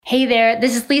Hey there,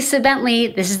 this is Lisa Bentley.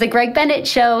 This is the Greg Bennett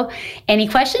Show. Any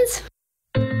questions?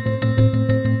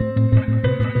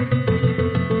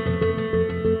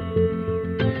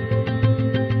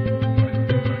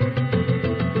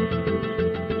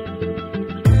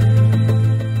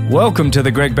 Welcome to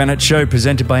the Greg Bennett Show,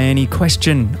 presented by Any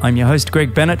Question. I'm your host,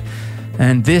 Greg Bennett,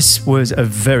 and this was a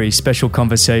very special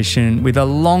conversation with a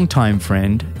longtime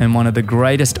friend and one of the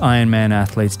greatest Ironman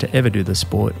athletes to ever do the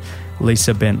sport,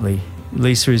 Lisa Bentley.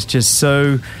 Lisa is just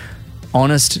so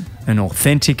honest and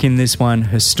authentic in this one.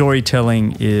 Her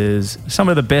storytelling is some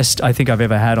of the best I think I've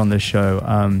ever had on the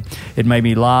show. It made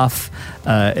me laugh.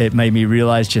 It made me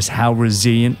realize just how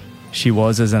resilient she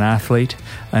was as an athlete.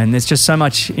 And there's just so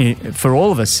much for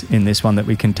all of us in this one that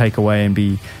we can take away and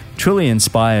be truly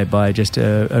inspired by just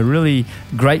a really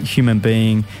great human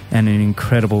being and an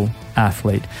incredible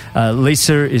athlete.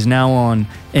 Lisa is now on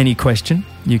Any Question.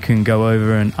 You can go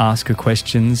over and ask her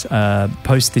questions,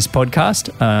 post this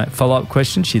podcast, follow-up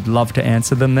questions. She'd love to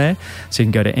answer them there. So you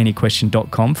can go to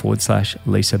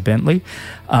anyquestion.com/Lisa Bentley.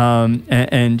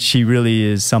 And she really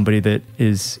is somebody that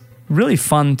is really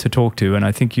fun to talk to, and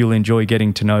I think you'll enjoy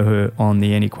getting to know her on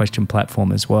the Any Question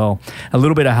platform as well. A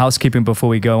little bit of housekeeping before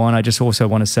we go on. I just also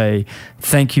want to say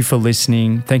thank you for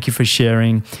listening. Thank you for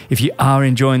sharing. If you are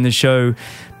enjoying the show,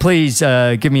 please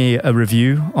give me a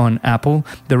review on Apple.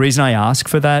 The reason I ask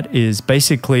for that is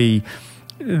basically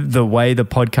the way the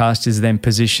podcast is then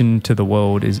positioned to the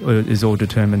world is all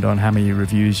determined on how many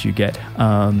reviews you get.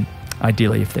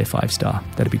 Ideally, if they're 5-star,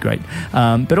 that'd be great.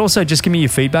 But also just give me your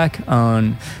feedback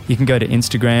you can go to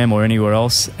Instagram or anywhere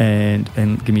else and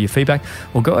give me your feedback,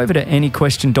 or go over to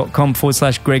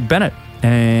anyquestion.com/Greg Bennett.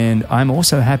 And I'm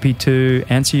also happy to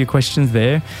answer your questions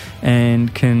there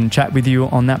and can chat with you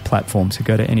on that platform. So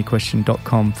go to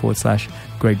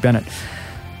anyquestion.com/Greg Bennett.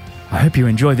 I hope you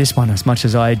enjoy this one as much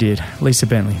as I did. Lisa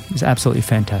Bentley is absolutely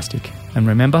fantastic. And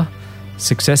remember,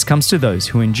 success comes to those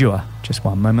who endure just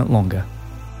one moment longer.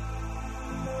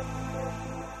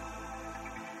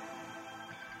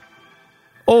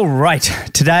 All right,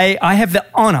 today I have the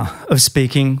honour of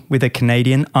speaking with a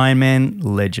Canadian Ironman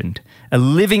legend, a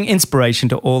living inspiration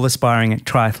to all aspiring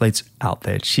triathletes out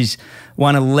there. She's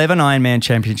won 11 Ironman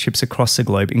championships across the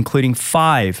globe, including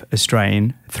 5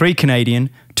 Australian, 3 Canadian,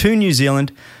 2 New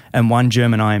Zealand, and 1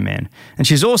 German Ironman. And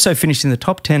she's also finished in the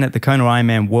top 10 at the Kona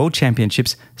Ironman World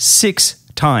Championships 6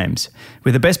 times,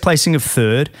 with the best placing of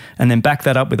 3rd, and then back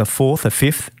that up with a 4th, a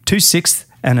 5th, 2 6th,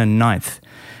 and a 9th.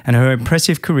 And her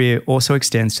impressive career also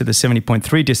extends to the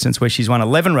 70.3 distance, where she's won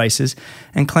 11 races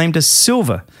and claimed a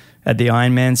silver at the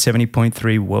Ironman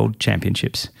 70.3 World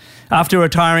Championships. After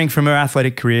retiring from her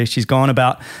athletic career, she's gone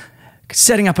about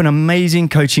setting up an amazing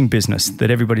coaching business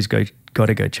that everybody's got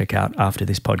to go check out after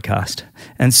this podcast,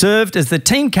 and served as the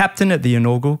team captain at the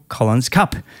inaugural Collins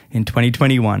Cup in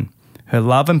 2021. Her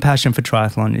love and passion for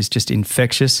triathlon is just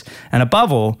infectious, and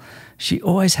above all, she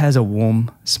always has a warm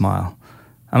smile.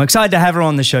 I'm excited to have her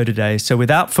on the show today. So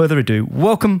without further ado,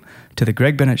 welcome to the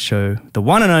Greg Bennett Show, the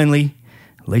one and only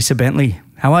Lisa Bentley.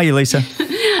 How are you, Lisa?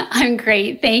 I'm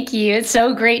great. Thank you. It's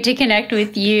so great to connect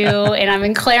with you. And I'm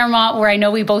in Claremont, where I know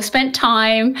we both spent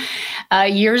time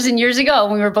years and years ago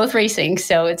when we were both racing.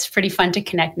 So it's pretty fun to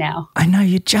connect now. I know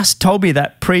you just told me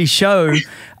that pre-show.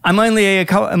 I'm only an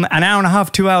hour and a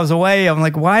half, 2 hours away. I'm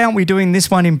like, why aren't we doing this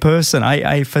one in person?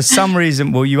 I for some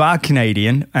reason, well, you are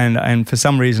Canadian, and for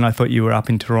some reason I thought you were up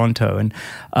in Toronto, and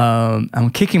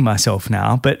I'm kicking myself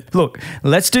now. But look,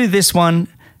 let's do this one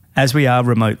as we are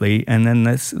remotely, and then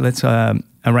let's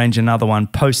arrange another one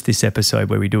post this episode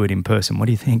where we do it in person. What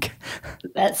do you think?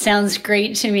 That sounds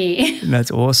great to me.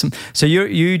 That's awesome. So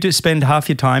you just spend half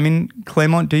your time in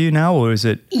Claremont, do you now, or is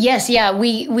it? Yes, yeah.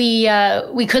 We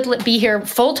could be here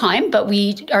full time, but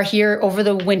we are here over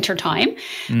the winter time,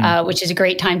 which is a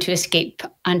great time to escape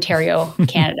Ontario,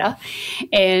 Canada.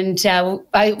 And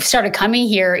I started coming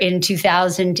here in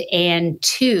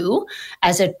 2002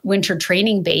 as a winter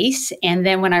training base. And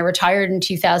then when I retired in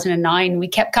 2009, we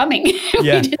kept coming.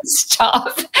 Yeah. We didn't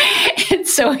stop. And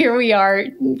so here we are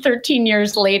 13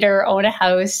 years later, own a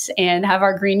house and have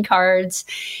our green cards,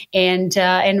 and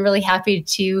really happy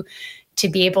to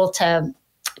be able to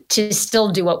still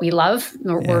do what we love.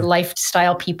 We're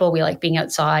lifestyle people. We like being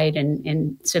outside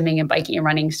and swimming and biking and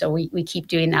running. So we keep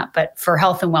doing that, but for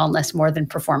health and wellness more than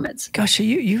performance. Gosh,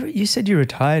 you said you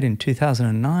retired in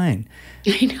 2009.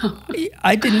 I know.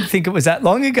 I didn't think it was that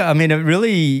long ago. I mean,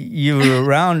 you were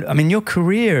around. I mean, your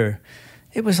career,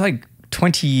 it was like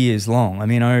 20 years long. I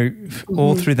mean,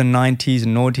 all through the 90s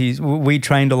and noughties, we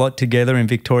trained a lot together in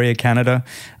Victoria, Canada.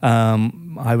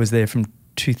 I was there from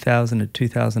 2000 to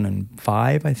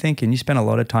 2005, I think, and you spent a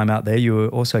lot of time out there. You were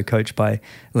also coached by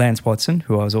Lance Watson,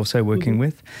 who I was also working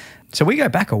with. So we go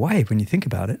back a way when you think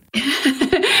about it.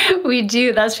 We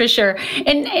do, that's for sure.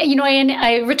 And,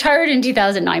 I retired in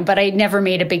 2009, but I never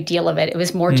made a big deal of it. It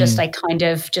was more just I kind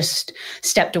of just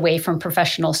stepped away from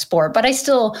professional sport, but I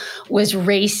still was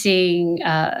racing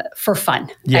for fun.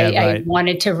 I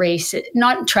wanted to race,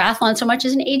 not triathlon so much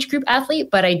as an age group athlete,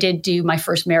 but I did do my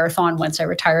first marathon once I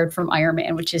retired from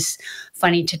Ironman, which is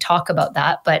funny to talk about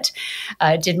that. But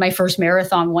I did my first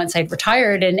marathon once I'd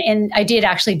retired. And I did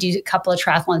actually do a couple of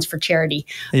triathlons for charity.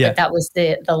 Yeah. But that was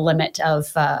the limit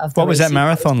of what was that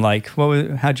marathon like?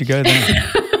 How'd you go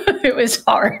there? It was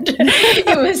hard.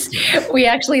 We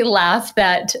actually laughed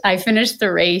that I finished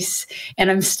the race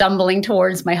and I'm stumbling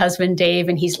towards my husband, Dave,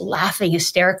 and he's laughing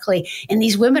hysterically. And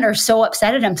these women are so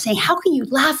upset at him saying, how can you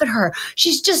laugh at her?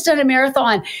 She's just done a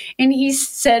marathon. And he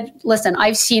said, listen,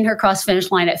 I've seen her cross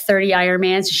finish line at 30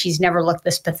 Ironmans. She's never looked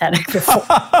this pathetic before.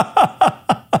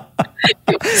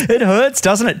 It hurts,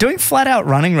 doesn't it? Doing flat out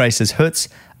running races hurts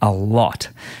a lot.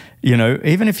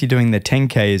 Even if you're doing the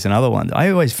 10Ks and other ones, I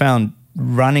always found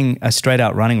running a straight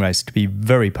out running race to be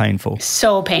very painful.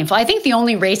 So painful. I think the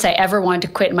only race I ever wanted to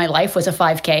quit in my life was a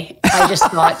 5K. I just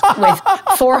thought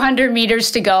with 400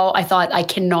 meters to go, I thought I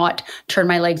cannot turn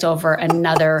my legs over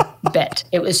another bit.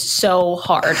 It was so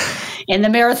hard. And the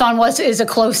marathon is a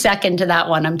close second to that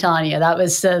one. I'm telling you, that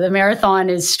was the marathon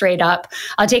is straight up.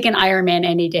 I'll take an Ironman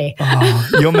any day. Oh,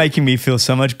 you're making me feel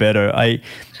so much better. I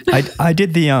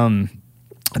did the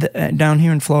down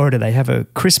here in Florida, they have a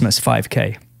Christmas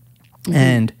 5K.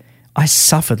 And I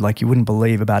suffered like you wouldn't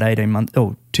believe about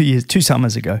 2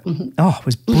 summers ago. Oh, it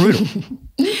was brutal.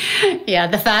 Yeah,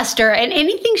 the faster and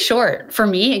anything short for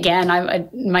me, again,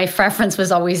 my preference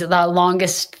was always the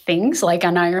longest things like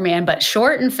an Ironman, but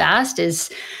short and fast is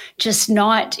just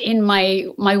not in my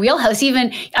wheelhouse.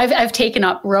 Even I've taken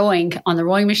up rowing on the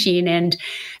rowing machine, and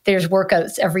there's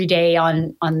workouts every day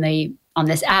on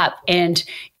this app. And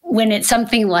when it's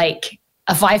something like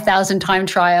a 5,000 time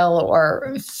trial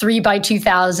or 3 by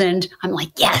 2,000, I'm like,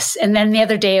 yes. And then the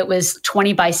other day it was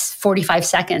 20 by 45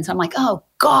 seconds. I'm like, oh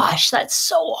gosh, that's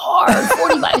so hard.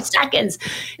 45 seconds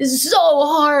is so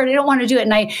hard. I don't want to do it.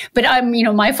 But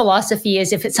my philosophy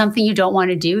is if it's something you don't want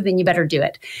to do, then you better do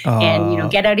it.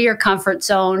 And, get out of your comfort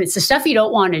zone. It's the stuff you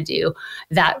don't want to do.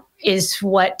 That is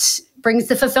what brings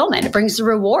the fulfillment. It brings the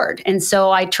reward. And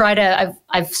so I've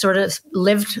sort of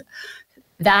lived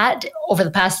that over the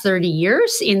past 30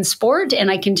 years in sport, and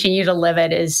I continue to live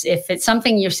it. Is if it's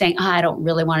something you're saying, I don't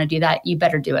really want to do that, you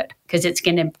better do it because it's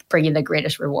going to bring you the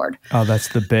greatest reward. Oh, that's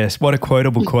the best. What a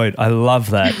quotable quote. I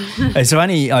love that. It's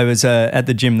funny, I was at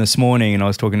the gym this morning and I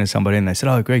was talking to somebody and they said,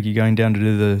 oh, Greg, you're going down to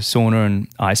do the sauna and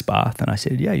ice bath. And I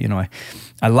said, yeah,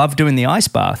 I love doing the ice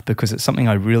bath because it's something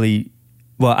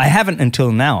I haven't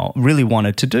until now really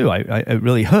wanted to do. It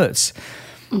really hurts.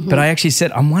 But I actually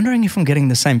said, I'm wondering if I'm getting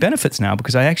the same benefits now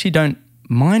because I actually don't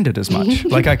mind it as much.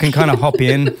 Like I can kind of hop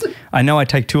in. I know I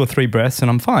take 2 or 3 breaths and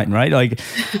I'm fine, right?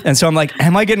 And so I'm like,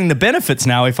 am I getting the benefits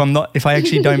now if I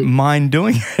actually don't mind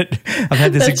doing it? I've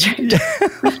had this.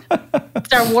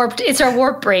 It's our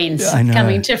warped brains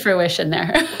coming to fruition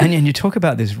there. And you talk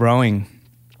about this rowing.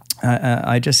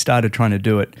 I just started trying to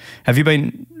do it. Have you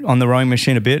been on the rowing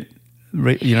machine a bit?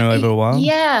 Over a while?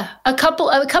 Yeah, a couple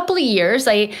of years.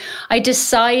 I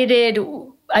decided,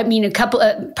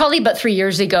 probably about 3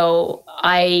 years ago,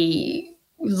 I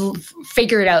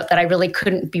figured out that I really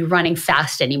couldn't be running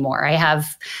fast anymore. I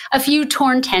have a few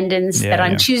torn tendons that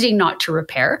I'm choosing not to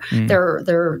repair.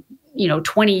 They're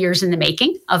 20 years in the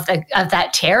making of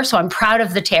that tear. So I'm proud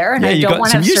of the tear and I don't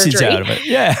want to have surgery. Out of it.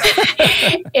 Yeah.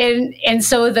 and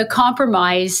so the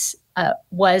compromise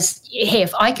was, hey,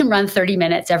 if I can run 30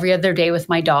 minutes every other day with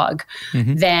my dog,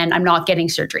 then I'm not getting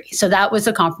surgery. So that was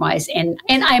a compromise. And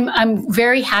I'm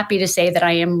very happy to say that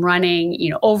I am running,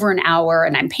 over an hour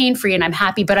and I'm pain-free and I'm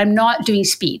happy, but I'm not doing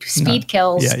speed. Speed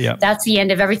kills. Yeah. That's the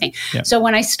end of everything. Yeah. So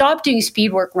when I stopped doing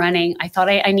speed work running, I thought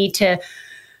I need to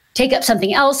take up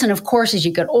something else. And of course, as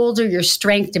you get older, your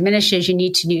strength diminishes. You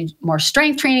need to do more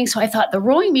strength training. So I thought the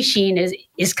rowing machine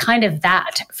is kind of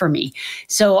that for me.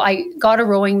 So I got a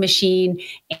rowing machine.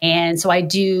 And so I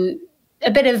do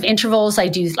a bit of intervals. I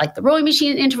do like the rowing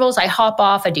machine intervals. I hop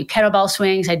off. I do kettlebell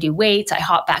swings. I do weights. I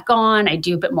hop back on. I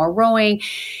do a bit more rowing.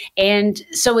 And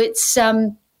so it's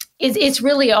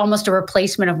really almost a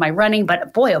replacement of my running,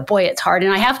 but boy, oh boy, it's hard.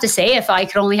 And I have to say, if I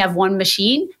could only have one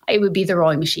machine, it would be the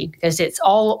rowing machine because it's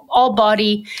all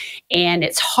body and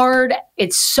it's hard.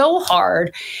 It's so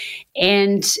hard.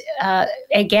 And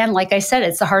again, like I said,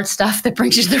 it's the hard stuff that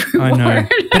brings you the reward. I know,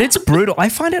 but it's brutal. I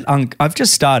find it, I've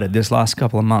just started this last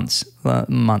couple of months,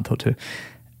 month or two.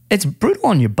 It's brutal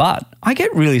on your butt. I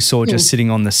get really sore just sitting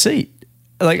on the seat.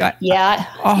 You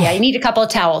need a couple of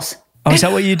towels. Oh, is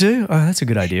that what you do? Oh, that's a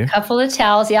good idea. A couple of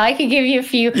towels. Yeah, I can give you a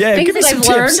few things that I've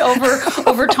learned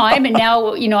over time. And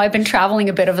now, I've been traveling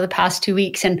a bit over the past 2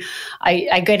 weeks, and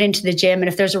I get into the gym, and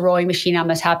if there's a rowing machine, I'm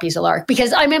as happy as a lark,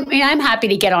 because I'm happy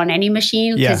to get on any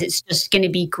machine because it's just going to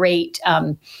be great.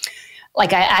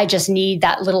 I just need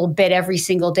that little bit every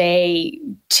single day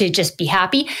to just be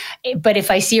happy. But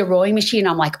if I see a rowing machine,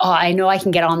 I'm like, I know I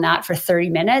can get on that for 30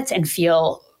 minutes and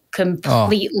feel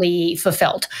completely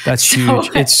fulfilled. That's huge.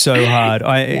 It's so hard.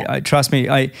 I trust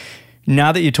me.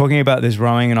 Now that you're talking about this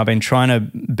rowing, and I've been trying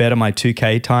to better my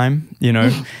 2K time,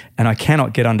 and I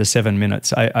cannot get under 7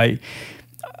 minutes.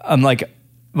 I'm like,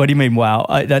 what do you mean? Wow.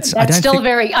 That's still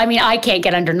very, I can't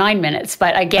get under 9 minutes,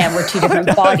 but again, we're two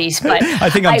different bodies. But I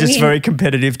think I'm just very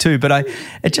competitive too, but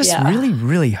it just really,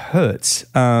 really hurts.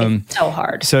 It's so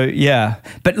hard. So yeah.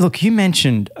 But look, you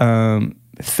mentioned 30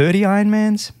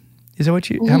 Ironmans. Is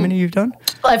that how many you've done?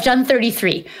 Well, I've done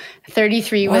 33.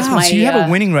 33 was my... So you have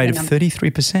a winning rate of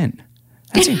 33%.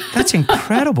 That's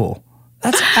incredible.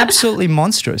 That's absolutely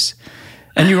monstrous.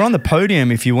 And you were on the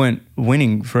podium if you weren't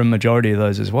winning for a majority of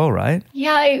those as well, right?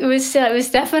 Yeah, it was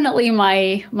definitely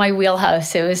my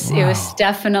wheelhouse. It was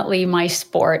definitely my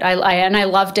sport. I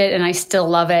loved it, and I still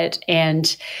love it.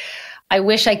 And I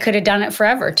wish I could have done it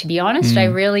forever, to be honest. I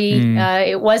really,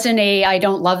 it wasn't I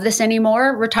don't love this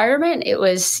anymore retirement. It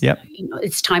was,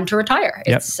 it's time to retire.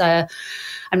 It's,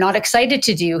 I'm not excited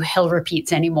to do hill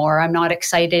repeats anymore. I'm not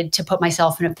excited to put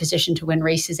myself in a position to win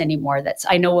races anymore.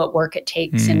 I know what work it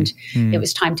takes, and it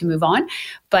was time to move on.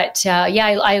 But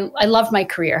I loved my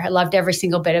career. I loved every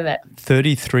single bit of it.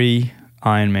 33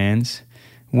 Ironmans.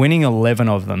 Winning 11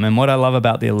 of them. And what I love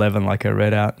about the 11, like I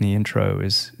read out in the intro,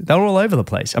 is they were all over the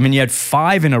place. I mean, you had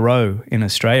 5 in a row in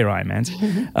Australia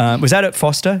Ironmans. Was that at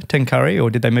Foster, Tenkurry, or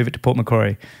did they move it to Port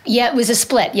Macquarie? Yeah, it was a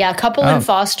split. Yeah, a couple in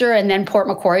Foster and then Port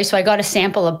Macquarie. So I got a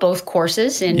sample of both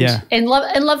courses and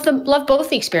love both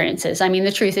the experiences. I mean,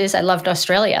 the truth is I loved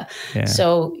Australia. Yeah.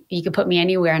 So you could put me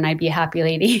anywhere and I'd be a happy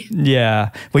lady.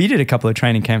 Yeah. Well, you did a couple of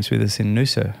training camps with us in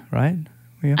Noosa, right?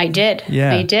 I did.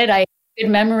 Yeah. I did. Good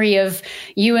memory of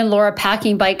you and Laura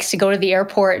packing bikes to go to the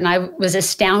airport, and I was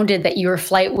astounded that your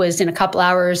flight was in a couple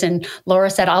hours, and Laura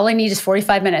said all I need is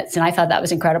 45 minutes, and I thought that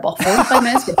was incredible. 45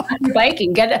 minutes to pack your bike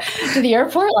and get to the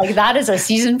airport, like that is a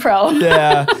seasoned pro.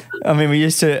 Yeah, I mean,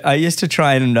 I used to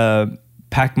try and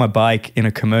pack my bike in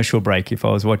a commercial break if I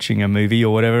was watching a movie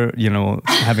or whatever,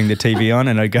 having the TV on,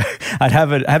 and I'd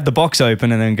have the box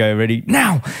open and then go, ready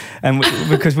now. And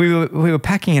because we were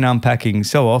packing and unpacking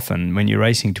so often when you're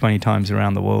racing 20 times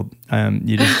around the world,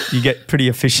 you get pretty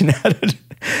efficient at it.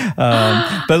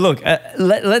 But look,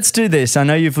 let's do this. I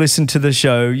know you've listened to the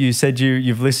show. You said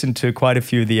you've listened to quite a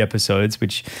few of the episodes,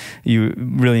 which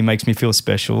really makes me feel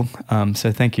special.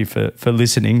 So thank you for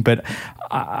listening. But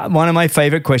one of my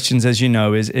favorite questions, as you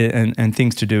know, is and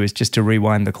things to do is just to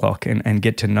rewind the clock and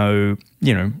get to know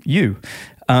you.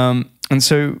 And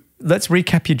so let's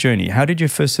recap your journey. How did you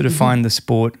first sort of find the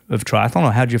sport of triathlon,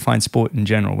 or how did you find sport in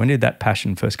general? When did that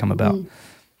passion first come about?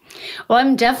 Well,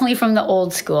 I'm definitely from the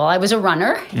old school. I was a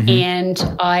runner, and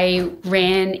I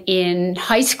ran in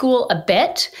high school a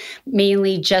bit,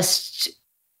 mainly just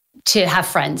to have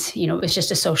friends. It was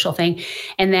just a social thing.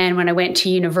 And then when I went to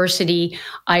university,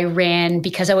 I ran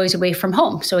because I was away from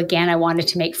home. So again, I wanted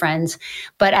to make friends.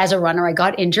 But as a runner, I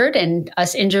got injured, and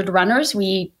us injured runners,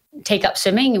 we take up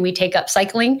swimming and we take up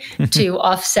cycling to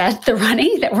offset the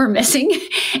running that we're missing.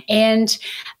 And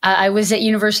I was at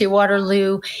University of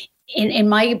Waterloo. In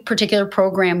my particular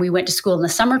program, we went to school in the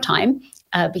summertime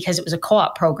because it was a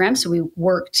co-op program. So we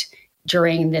worked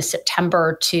during the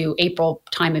September to April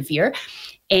time of year.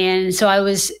 And so I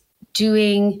was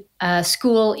doing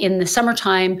school in the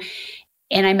summertime,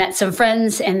 and I met some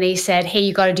friends, and they said, hey,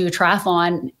 you got to do a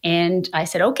triathlon. And I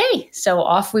said, okay. So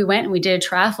off we went, and we did a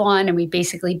triathlon, and we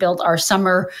basically built our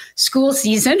summer school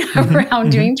season around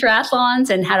doing triathlons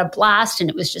and had a blast. And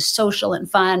it was just social and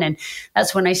fun. And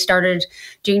that's when I started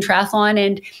doing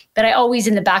triathlon. But I always,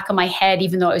 in the back of my head,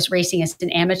 even though I was racing as an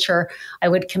amateur, I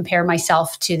would compare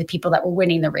myself to the people that were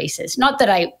winning the races. Not that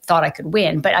I thought I could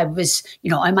win, but I was,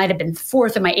 I might have been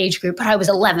 4th in my age group, but I was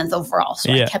 11th overall.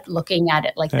 So I kept looking at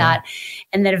it like that.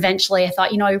 And then eventually I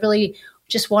thought, I really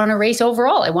just want to race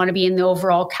overall. I want to be in the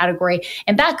overall category.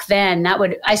 And back then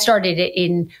I started it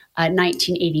in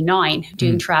 1989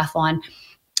 doing triathlon.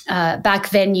 back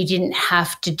then you didn't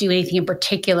have to do anything in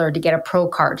particular to get a pro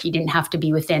card. You didn't have to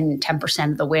be within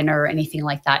 10% of the winner or anything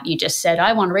like that. You just said,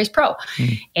 I want to race pro.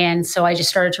 And so I just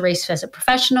started to race as a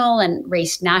professional and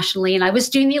raced nationally. And I was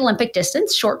doing the Olympic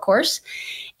distance, short course.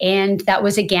 And that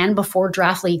was again before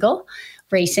draft legal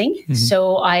racing.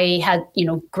 So I had,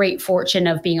 great fortune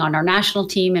of being on our national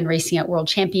team and racing at world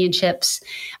championships,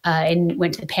 and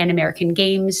went to the Pan American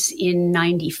Games in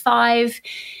 95.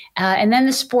 And then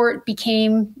the sport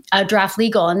became draft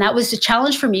legal. And that was a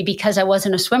challenge for me because I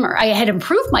wasn't a swimmer. I had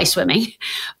improved my swimming,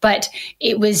 but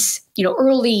it was,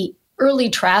 early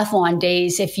triathlon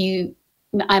days.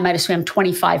 I might have swam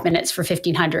 25 minutes for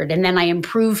 1500. And then I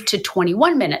improved to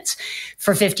 21 minutes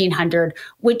for 1500,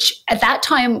 which at that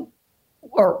time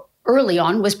or early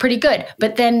on was pretty good.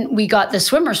 But then we got the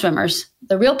swimmers,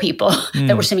 the real people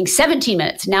that were swimming 17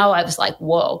 minutes. Now I was like,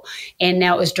 whoa. And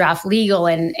now it was draft legal.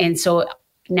 And so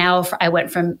now I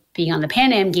went from being on the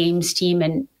Pan Am Games team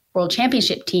and World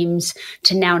Championship teams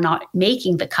to now not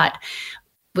making the cut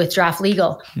with draft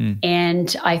legal.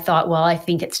 And I thought, well, I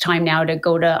think it's time now to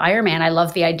go to Ironman. I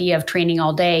love the idea of training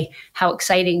all day. How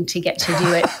exciting to get to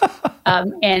do it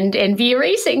and be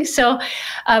racing. So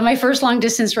my first long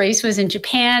distance race was in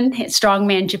Japan,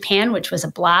 Strongman Japan, which was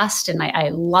a blast. And I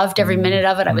loved every minute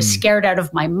of it. I was scared out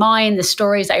of my mind. The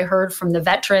stories I heard from the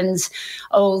veterans,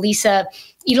 oh, Lisa,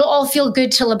 it'll all feel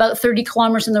good till about 30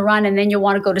 kilometers in the run, and then you'll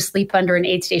want to go to sleep under an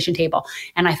aid station table.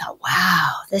 And I thought,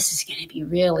 wow, this is going to be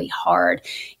really hard.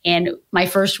 And my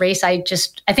first race, I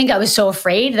think I was so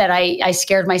afraid that I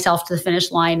scared myself to the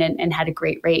finish line and had a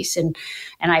great race. And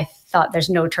I thought, there's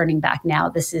no turning back now.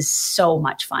 This is so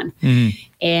much fun.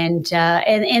 And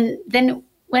then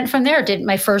went from there, did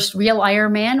my first real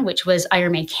Ironman, which was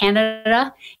Ironman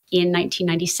Canada in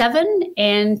 1997.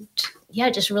 And yeah,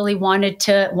 just really wanted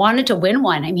to win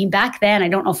one. I mean, back then, I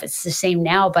don't know if it's the same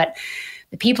now, but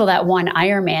the people that won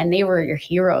Ironman, they were your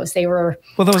heroes. They were,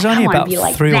 well, there was only about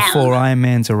three or four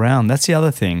Ironmans around. That's the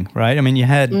other thing, right? I mean, you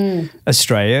had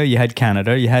Australia, you had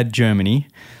Canada, you had Germany,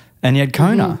 and you had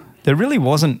Kona. There really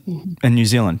wasn't in New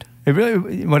Zealand. It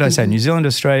really, what did I say? New Zealand,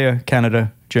 Australia,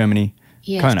 Canada, Germany,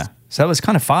 Kona. So that was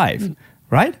kind of five,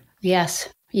 right? Yes.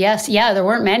 Yeah, there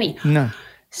weren't many. No.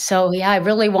 So yeah, I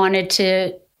really wanted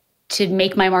to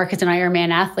make my mark as an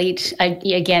Ironman athlete. I,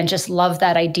 again, just love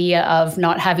that idea of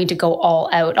not having to go all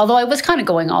out. Although I was kind of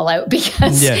going all out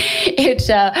because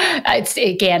it's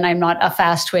again, I'm not a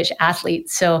fast twitch athlete.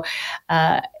 So,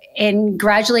 and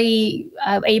gradually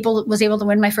was able to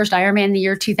win my first Ironman in the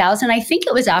year 2000. I think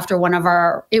it was after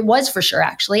it was for sure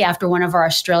actually after one of our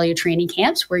Australia training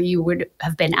camps where you would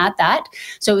have been at that.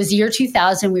 So it was the year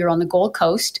 2000. We were on the Gold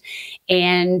Coast.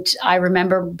 And I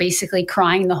remember basically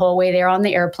crying the whole way there on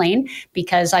the airplane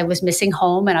because I was missing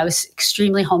home and I was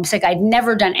extremely homesick. I'd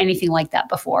never done anything like that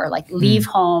before, like leave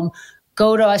home,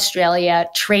 go to Australia,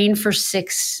 train for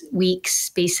 6 weeks,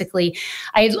 basically.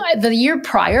 The year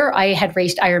prior, I had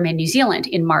raced Ironman New Zealand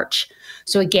in March.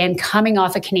 So again, coming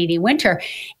off a Canadian winter.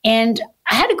 And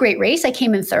I had a great race. I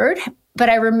came in third. But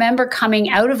I remember coming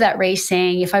out of that race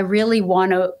saying, if I really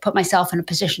want to put myself in a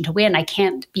position to win, I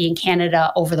can't be in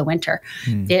Canada over the winter.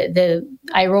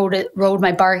 I rode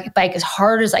my bike as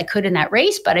hard as I could in that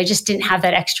race, but I just didn't have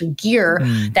that extra gear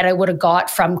that I would have got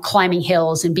from climbing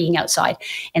hills and being outside.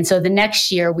 And so the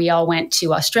next year we all went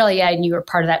to Australia and you were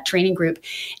part of that training group.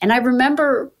 And I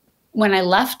remember when I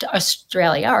left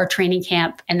Australia, our training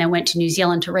camp, and then went to New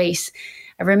Zealand to race,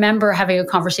 I remember having a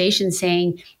conversation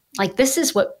saying, like, this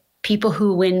is what people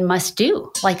who win must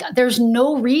do. Like, there's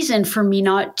no reason for me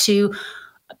not to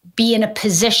be in a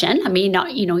position. I mean, not,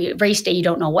 race day, you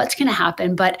don't know what's going to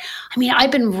happen. But I mean,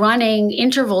 I've been running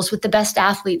intervals with the best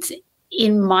athletes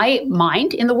in my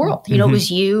mind in the world. It was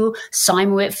you,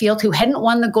 Simon Whitfield, who hadn't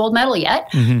won the gold medal yet.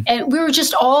 And we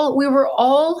were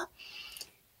all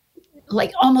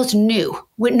like almost new.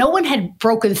 No one had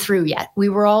broken through yet. We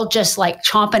were all just like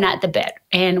chomping at the bit.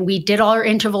 And we did all our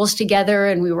intervals together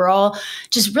and we were all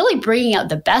just really bringing out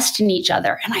the best in each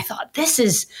other. And I thought,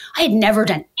 I had never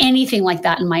done anything like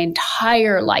that in my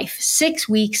entire life. 6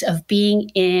 weeks of being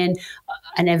in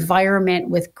an environment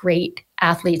with great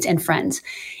athletes and friends.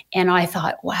 And I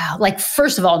thought, wow, like,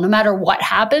 first of all, no matter what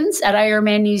happens at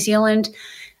Ironman New Zealand,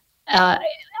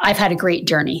 I've had a great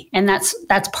journey, and that's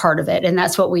part of it. And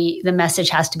that's what the message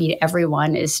has to be to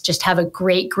everyone, is just have a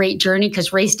great, great journey,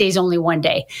 because race day is only one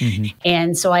day.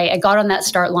 And so I got on that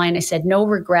start line. I said, no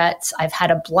regrets. I've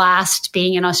had a blast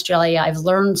being in Australia. I've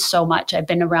learned so much. I've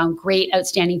been around great,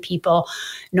 outstanding people.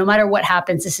 No matter what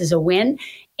happens, this is a win.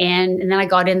 And then I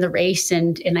got in the race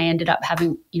and I ended up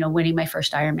having, winning my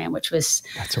first Ironman, which was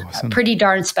that's awesome. Pretty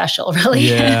darn special, really.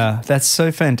 Yeah, that's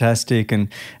so fantastic. And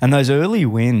those early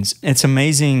wins, it's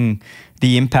amazing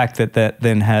the impact that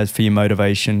then has for your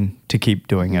motivation to keep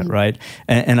doing it, right?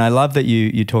 And I love that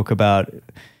you talk about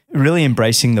really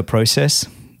embracing the process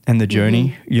and the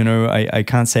journey. I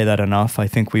can't say that enough. I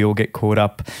think we all get caught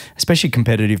up, especially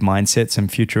competitive mindsets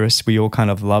and futurists. We all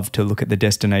kind of love to look at the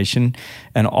destination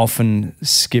and often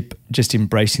skip just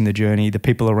embracing the journey, the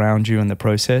people around you and the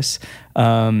process.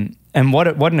 And what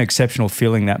an exceptional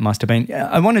feeling that must have been.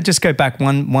 I want to just go back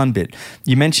one bit.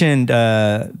 You mentioned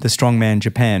the Strongman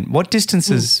Japan. What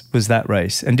distances was that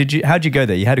race? And how'd you go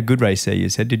there? You had a good race there, you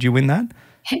said. Did you win that?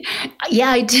 Yeah,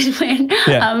 I did win.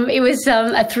 Yeah. It was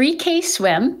a 3K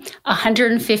swim, a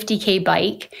 150K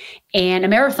bike, and a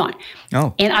marathon.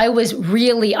 Oh. And I was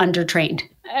really undertrained.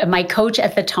 My coach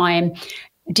at the time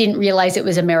didn't realize it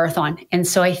was a marathon. And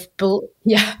so I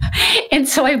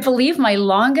believe my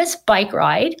longest bike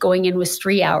ride going in was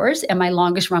 3 hours and my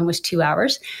longest run was 2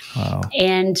 hours. Wow.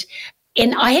 And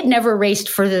I had never raced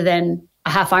further than a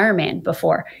half Ironman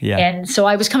before. Yeah. And so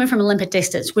I was coming from Olympic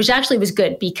distance, which actually was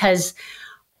good because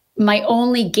my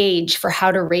only gauge for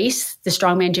how to race the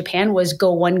Strongman Japan was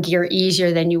go one gear easier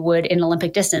than you would in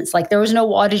Olympic distance. Like there was no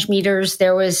wattage meters.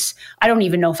 I don't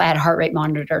even know if I had a heart rate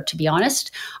monitor, to be honest.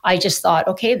 I just thought,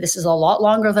 okay, this is a lot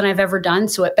longer than I've ever done,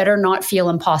 so it better not feel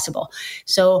impossible.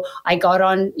 So I got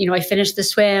on, I finished the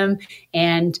swim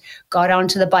and got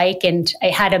onto the bike, and I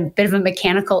had a bit of a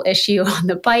mechanical issue on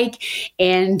the bike.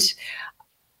 And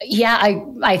yeah,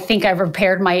 I think I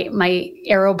repaired my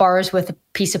aero bars with a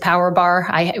piece of power bar.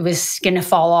 It was going to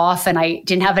fall off and I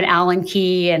didn't have an Allen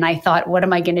key, and I thought, what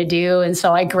am I going to do? And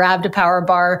so I grabbed a power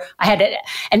bar. I had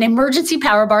an emergency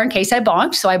power bar in case I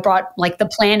bonked. So I brought like the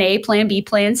plan A, plan B,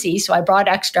 plan C. So I brought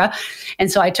extra.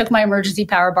 And so I took my emergency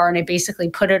power bar and I basically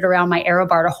put it around my aero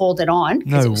bar to hold it on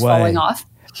because it was falling off.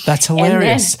 That's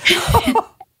hilarious.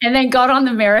 And then got on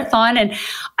the marathon. And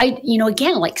I,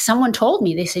 again, like someone told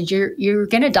me, they said, you're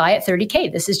going to die at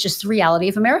 30K. This is just the reality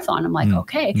of a marathon. I'm like,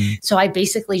 okay. So I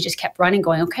basically just kept running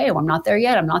going, okay, well, I'm not there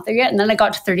yet. And then I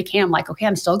got to 30K. I'm like, okay,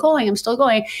 I'm still going.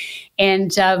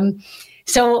 And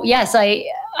so yes, I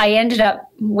ended up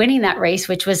winning that race,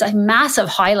 which was a massive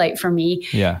highlight for me.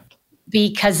 Yeah.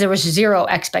 Because there was zero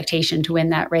expectation to win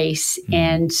that race.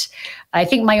 And I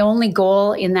think my only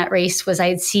goal in that race was I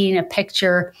had seen a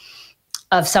picture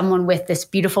of someone with this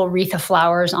beautiful wreath of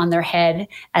flowers on their head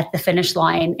at the finish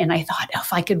line. And I thought,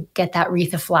 if I could get that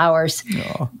wreath of flowers,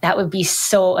 that would be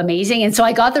so amazing. And so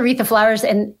I got the wreath of flowers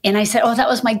and I said, that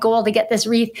was my goal, to get this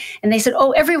wreath. And they said,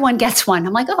 everyone gets one.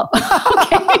 I'm like,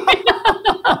 okay.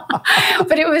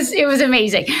 But it was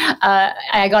amazing.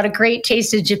 I got a great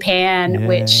taste of Japan,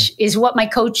 which is what my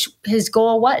coach, his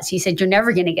goal was. He said, you're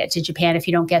never going to get to Japan if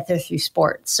you don't get there through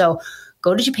sport. So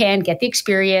go to Japan, get the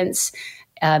experience,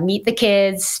 meet the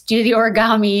kids, do the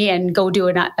origami, and go do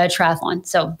a triathlon.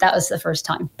 So that was the first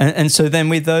time. And so then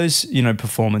with those,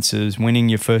 performances, winning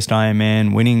your first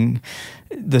Ironman, winning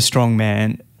the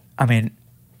Strongman, I mean,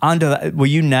 under that, were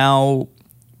you now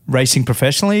racing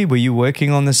professionally? Were you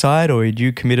working on the side, or had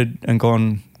you committed and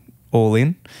gone all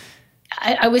in?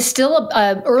 I was still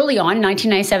early on,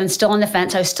 1997, still on the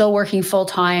fence. I was still working full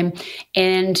time.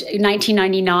 And in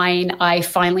 1999, I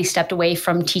finally stepped away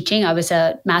from teaching. I was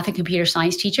a math and computer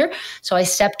science teacher. So I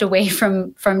stepped away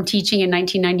from teaching in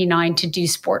 1999 to do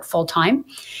sport full time.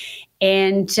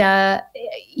 And so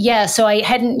I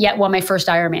hadn't yet won my first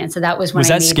Ironman. So that was when was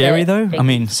that scary though? I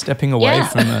mean, stepping away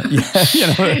from it.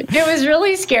 It was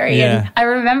really scary. Yeah. And I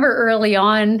remember early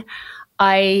on,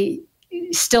 I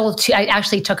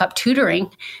actually took up tutoring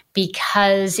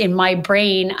because in my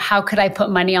brain, how could I put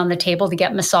money on the table to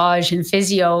get massage and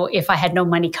physio if I had no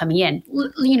money coming in?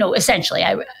 Essentially,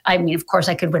 I mean, of course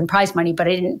I could win prize money, but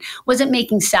wasn't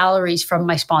making salaries from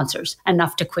my sponsors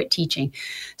enough to quit teaching.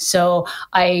 So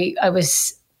I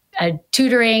was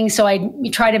tutoring. So I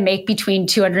try to make between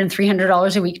 $200 and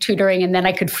 $300 a week tutoring. And then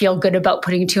I could feel good about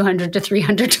putting $200 to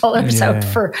 $300 out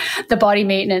for the body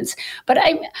maintenance. But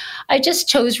I just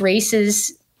chose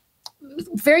races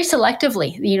very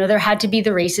selectively. There had to be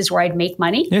the races where I'd make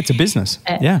money. Yeah, it's a business.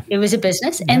 It was a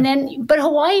business. Yeah. But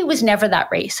Hawaii was never that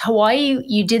race. Hawaii,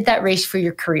 you did that race for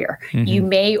your career. Mm-hmm. You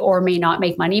may or may not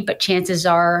make money, but chances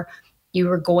are you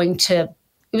were going to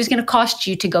to cost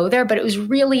you to go there, but it was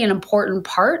really an important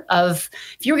part of,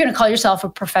 if you were going to call yourself a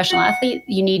professional athlete,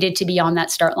 you needed to be on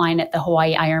that start line at the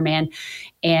Hawaii Ironman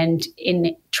and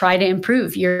try to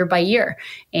improve year by year.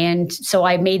 And so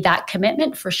I made that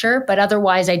commitment for sure. But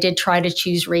otherwise, I did try to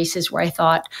choose races where I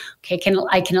thought, okay,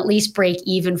 I can at least break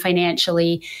even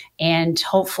financially and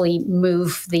hopefully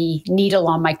move the needle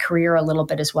on my career a little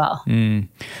bit as well.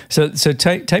 So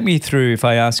take me through, if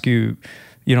I ask you,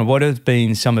 what have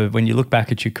been some of, when you look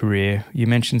back at your career, you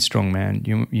mentioned strongman,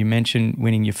 you mentioned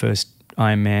winning your first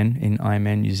Ironman in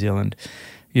Ironman New Zealand,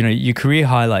 your career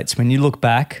highlights. When you look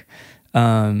back,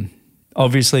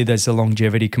 obviously there's a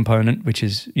longevity component, which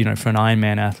is, for an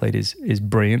Ironman athlete is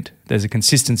brilliant. There's a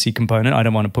consistency component. I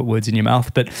don't want to put words in your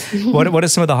mouth, but what are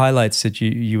some of the highlights that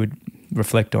you would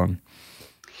reflect on?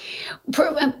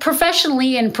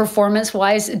 Professionally and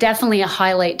performance-wise, definitely a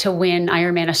highlight to win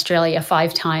Ironman Australia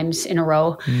 5 times in a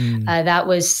row. That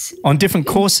was on different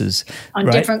courses. On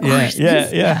right? different courses.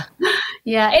 Yeah.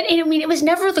 And I mean, it was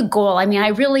never the goal. I mean, I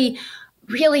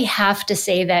really have to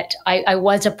say that I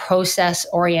was a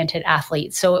process-oriented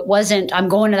athlete. So it wasn't, I'm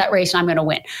going to that race and I'm going to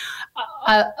win.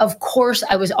 Of course,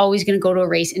 I was always going to go to a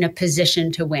race in a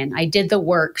position to win. I did the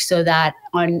work so that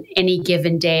on any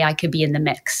given day I could be in the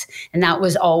mix. And that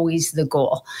was always the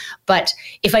goal. But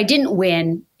if I didn't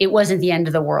win, it wasn't the end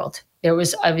of the world. There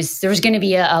was going to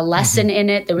be a lesson in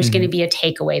it. There was going to be a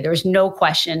takeaway. There was no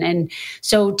question. And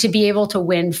so to be able to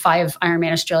win 5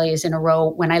 Ironman Australias in a row,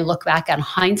 when I look back on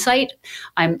hindsight,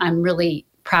 I'm really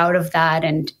proud of that.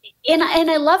 And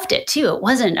I loved it too. It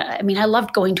wasn't, I mean, I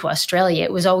loved going to Australia.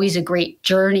 It was always a great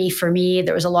journey for me.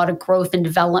 There was a lot of growth and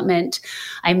development.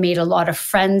 I made a lot of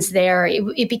friends there.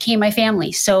 It became my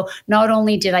family. So not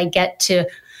only did I get to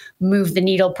move the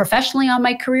needle professionally on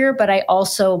my career, but I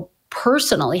also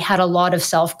personally had a lot of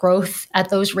self-growth at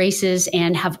those races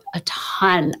and have a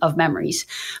ton of memories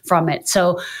from it.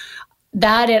 So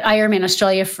that at Ironman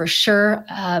Australia for sure,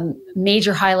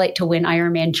 major highlight to win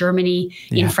Ironman Germany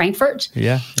in Frankfurt.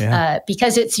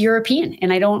 Because it's European.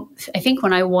 And I think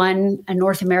when I won, a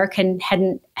North American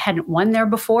hadn't won there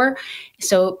before.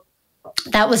 So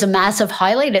that was a massive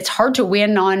highlight. It's hard to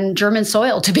win on German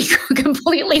soil, to be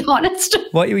completely honest.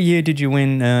 What year did you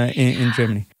win in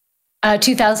Germany?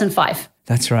 2005.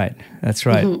 That's right.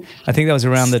 Mm-hmm. I think that was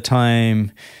around the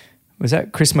time, was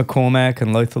that Chris McCormack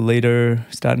and Lothar Leder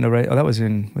starting to race? Oh, was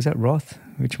that Roth?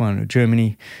 Which one?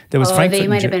 Germany. There was Frankfurt. They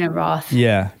might have been a Roth.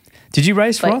 Yeah. Did you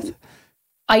race Roth?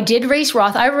 I did race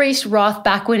Roth. I raced Roth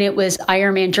back when it was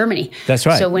Ironman Germany. That's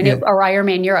right. So or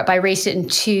Ironman Europe. I raced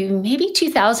it in maybe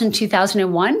 2000,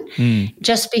 2001,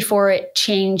 just before it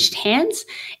changed hands.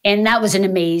 And that was an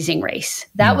amazing race.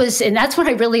 And that's when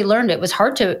I really learned it was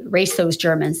hard to race those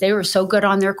Germans. They were so good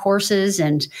on their courses,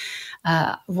 and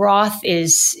Roth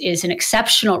is an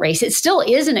exceptional race. It still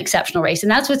is an exceptional race.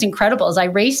 And that's what's incredible is I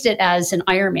raced it as an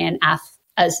Ironman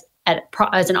as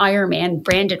an Ironman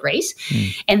branded race.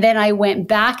 And then I went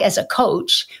back as a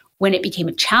coach when it became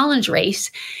a challenge race,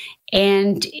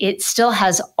 and it still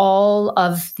has all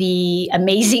of the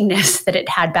amazingness that it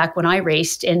had back when I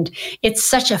raced. And it's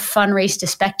such a fun race to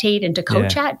spectate and to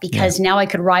coach at, because now I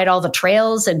could ride all the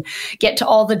trails and get to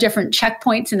all the different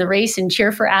checkpoints in the race and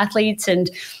cheer for athletes.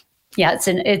 And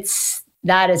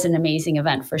that is an amazing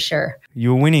event for sure.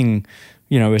 You were winning,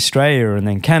 Australia and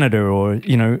then Canada, or,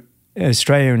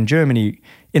 Australia and Germany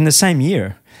in the same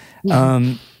year.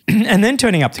 And then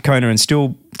turning up to Kona and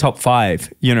still top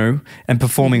 5, and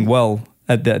performing well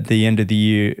at the end of the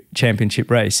year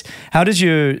championship race. How does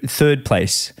your third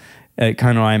place at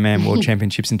Kona Ironman World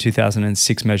Championships in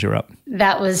 2006 measure up?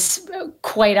 That was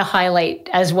quite a highlight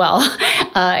as well.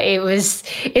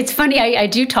 It's funny, I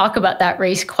do talk about that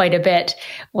race quite a bit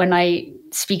when I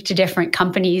speak to different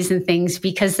companies and things,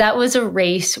 because that was a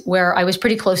race where I was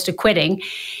pretty close to quitting.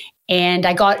 And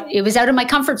it was out of my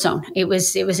comfort zone. It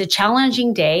was a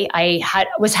challenging day. I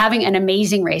was having an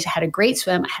amazing race. I had a great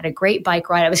swim. I had a great bike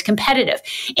ride. I was competitive.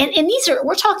 And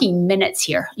we're talking minutes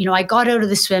here. I got out of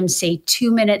the swim, say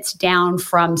 2 minutes down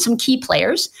from some key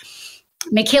players.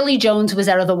 McKillie Jones was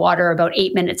out of the water about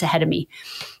 8 minutes ahead of me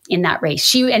in that race.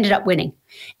 She ended up winning.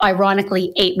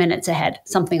 Ironically, 8 minutes ahead,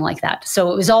 something like that. So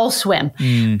it was all swim.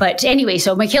 But anyway,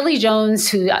 so McKillie Jones,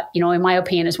 who, in my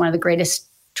opinion, is one of the greatest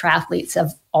triathletes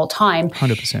of all time.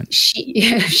 100%.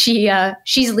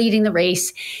 She's leading the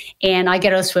race, and I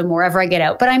get out to swim wherever I get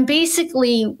out. But I'm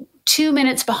basically 2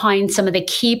 minutes behind some of the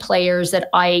key players that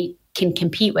I can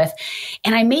compete with.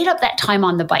 And I made up that time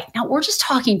on the bike. Now we're just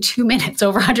talking 2 minutes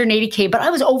over 180K, but I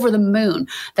was over the moon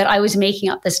that I was making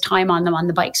up this time on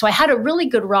the bike. So I had a really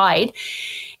good ride.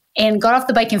 and got off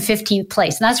the bike in 15th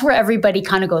place. And that's where everybody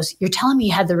kind of goes, you're telling me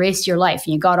you had the race of your life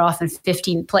and you got off in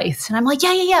 15th place. And I'm like,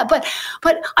 yeah. But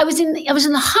I was in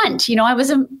the hunt, I was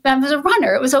a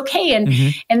runner. It was okay.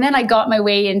 And then I got my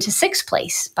way into 6th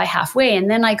place by halfway. And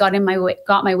then I got my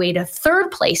way to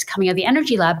 3rd place coming out of the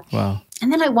energy lab. Wow. And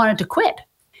then I wanted to quit.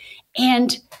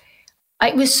 And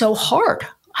it was so hard.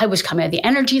 I was coming out of the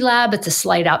energy lab. It's a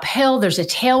slight uphill. There's a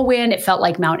tailwind. It felt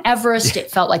like Mount Everest.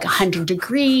 It felt like 100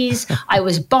 degrees. I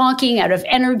was bonking out of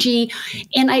energy.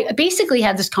 And I basically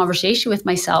had this conversation with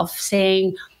myself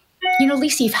saying,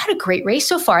 Lisa, you've had a great race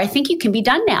so far. I think you can be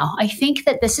done now. I think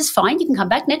that this is fine. You can come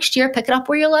back next year, pick it up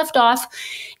where you left off.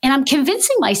 And I'm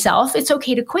convincing myself it's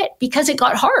okay to quit because it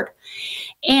got hard.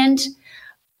 And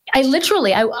I'm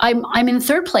in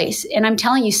 3rd place, and I'm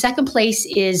telling you, 2nd place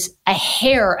is a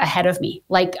hair ahead of me,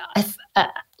 like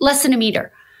less than a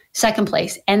meter, 2nd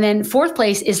place. And then 4th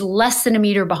place is less than a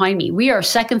meter behind me. We are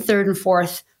 2nd, 3rd, and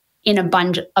 4th in a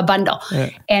bundle.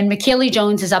 Yeah. And McKaylee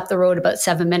Jones is up the road about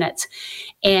 7 minutes.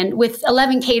 And with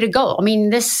 11K to go, I mean,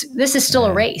 this is still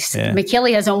a race. Yeah.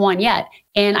 McKaylee hasn't won yet.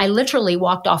 And I literally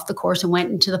walked off the course and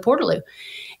went into the Portaloo.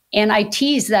 And I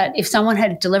teased that if someone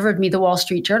had delivered me the Wall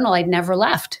Street Journal, I'd never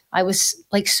left. I was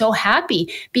like so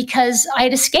happy because I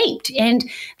had escaped. And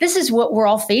this is what we're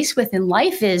all faced with in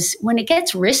life is when it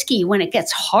gets risky, when it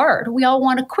gets hard, we all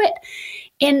want to quit.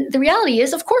 And the reality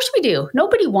is, of course we do.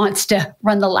 Nobody wants to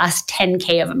run the last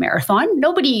 10K of a marathon.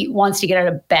 Nobody wants to get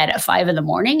out of bed at 5 a.m.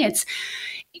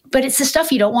 But it's the stuff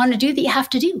you don't want to do that you have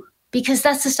to do, because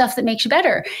that's the stuff that makes you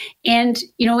better. And,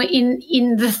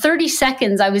 in the 30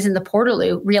 seconds I was in the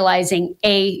Portaloo, realizing,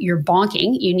 A, you're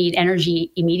bonking, you need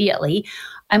energy immediately.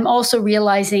 I'm also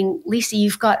realizing, Lisa,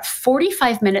 you've got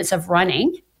 45 minutes of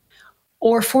running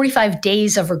or 45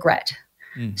 days of regret.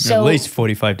 So at least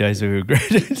 45 days of regret.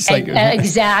 It's like,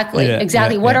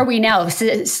 exactly. What are we now?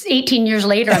 18 years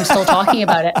later, I'm still talking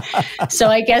about it. So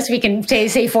I guess we can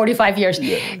say 45 years.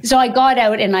 Yeah. So I got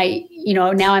out and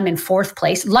now I'm in 4th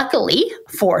place. Luckily,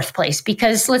 4th place,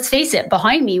 because let's face it,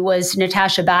 behind me was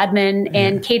Natasha Badman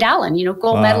and Kate Allen,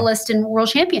 gold medalist and world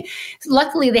champion.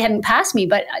 Luckily, they hadn't passed me.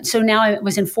 But so now I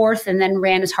was in 4th and then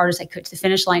ran as hard as I could to the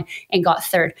finish line and got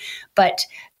 3rd. But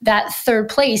that 3rd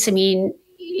place,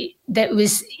 it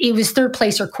was 3rd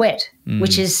place or quit,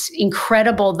 which is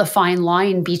incredible. The fine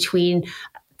line between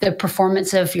the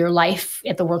performance of your life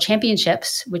at the World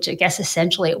Championships, which I guess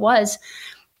essentially it was,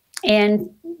 and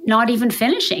not even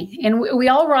finishing. And we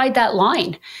all ride that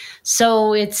line.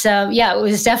 So it's, it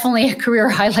was definitely a career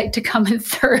highlight to come in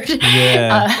 3rd.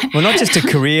 Yeah. Well, not just a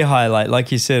career highlight,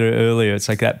 like you said earlier, it's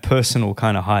like that personal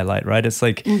kind of highlight, right? It's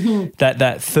like that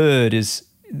 3rd is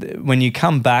when you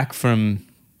come back from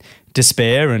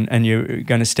despair and you're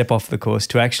going to step off the course,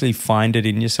 to actually find it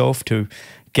in yourself to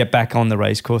get back on the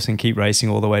race course and keep racing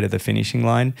all the way to the finishing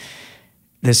line.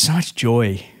 There's so much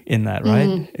joy in that,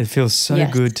 right? It feels so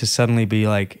good to suddenly be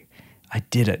like, I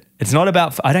did it. It's not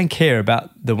about, I don't care about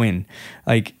the win.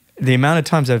 Like the amount of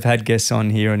times I've had guests on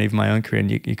here and even my own career, and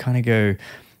you kind of go,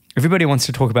 everybody wants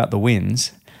to talk about the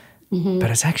wins, but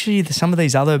it's actually some of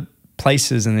these other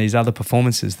places and these other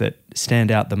performances that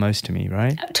stand out the most to me,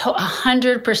 right?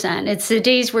 100%. It's the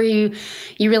days where you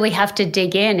really have to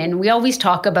dig in. And we always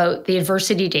talk about the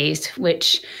adversity days,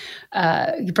 which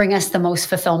bring us the most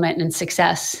fulfillment and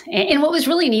success. And what was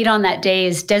really neat on that day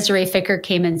is Desiree Ficker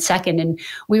came in 2nd, and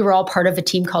we were all part of a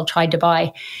team called Try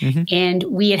Dubai. And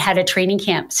we had a training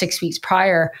camp 6 weeks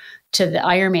prior to the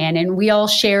Ironman, and we all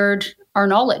shared our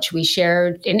knowledge. We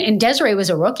shared, and Desiree was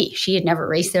a rookie. She had never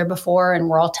raced there before, and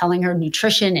we're all telling her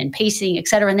nutrition and pacing, et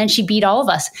cetera. And then she beat all of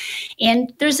us.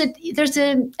 And there's a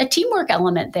teamwork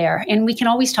element there. And we can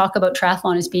always talk about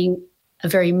triathlon as being a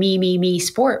very me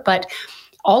sport, but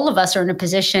all of us are in a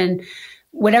position,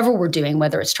 whatever we're doing,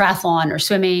 whether it's triathlon or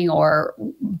swimming or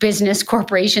business,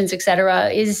 corporations, et cetera,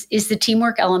 is the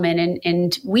teamwork element.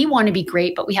 And we want to be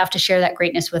great, but we have to share that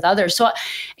greatness with others. So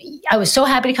I was so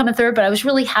happy to come in 3rd, but I was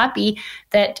really happy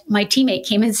that my teammate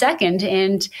came in 2nd.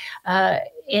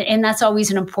 And that's always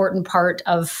an important part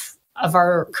of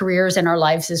our careers and our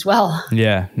lives as well.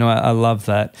 Yeah, no, I love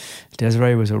that.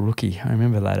 Desiree was a rookie. I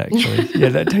remember that actually. Yeah,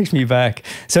 that takes me back.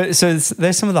 So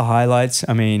there's some of the highlights.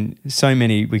 I mean, so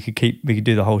many. We could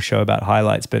do the whole show about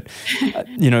highlights, but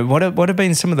what have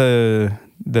been some of the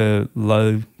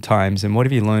low times, and what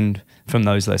have you learned from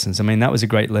those lessons? I mean, that was a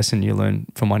great lesson you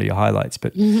learned from one of your highlights,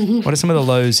 but what are some of the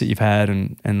lows that you've had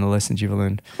and the lessons you've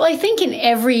learned? Well, I think in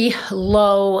every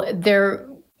low there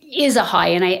is a high,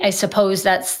 and I suppose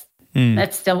that's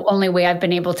the only way I've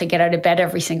been able to get out of bed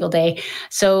every single day.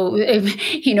 So,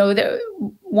 the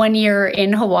one year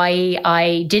in Hawaii,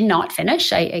 I did not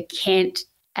finish. I can't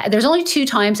there's only 2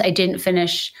 times I didn't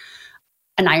finish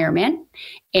an Ironman.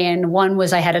 And one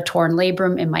was I had a torn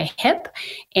labrum in my hip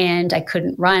and I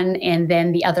couldn't run. And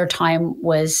then the other time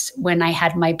was when I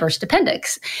had my burst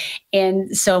appendix.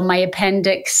 And so my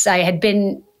appendix, I had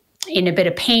been in a bit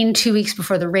of pain 2 weeks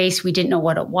before the race. We didn't know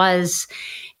what it was.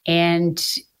 And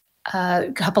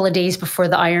a couple of days before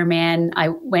the Ironman, I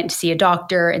went to see a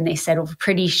doctor and they said, we're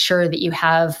pretty sure that you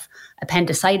have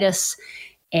appendicitis.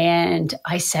 And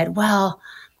I said, well,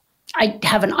 I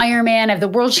have an Ironman. I have the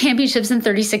World Championships in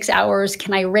 36 hours.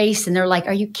 Can I race? And they're like,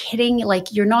 are you kidding?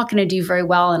 Like, you're not going to do very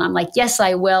well. And I'm like, yes,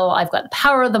 I will. I've got the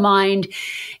power of the mind.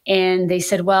 And they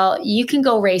said, well, you can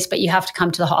go race, but you have to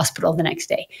come to the hospital the next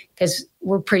day because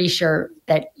we're pretty sure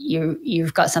that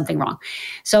you've got something wrong.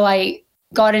 So I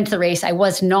got into the race. I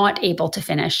was not able to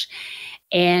finish.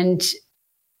 And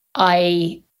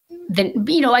I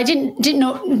didn't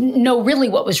know really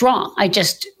what was wrong. I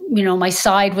just, my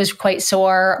side was quite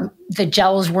sore. The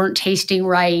gels weren't tasting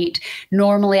right.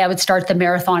 Normally I would start the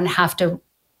marathon and have to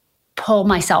pull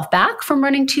myself back from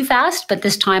running too fast. But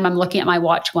this time I'm looking at my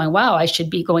watch going, wow, I should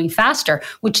be going faster,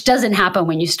 which doesn't happen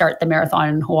when you start the marathon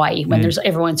in Hawaii, when there's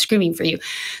everyone screaming for you.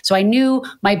 So I knew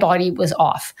my body was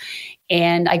off.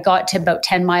 And I got to about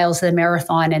 10 miles of the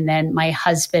marathon. And then my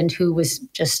husband, who was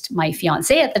just my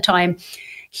fiance at the time,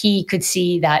 he could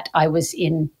see that I was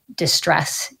in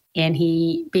distress. And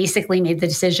he basically made the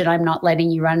decision, I'm not letting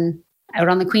you run out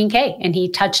on the Queen K. And he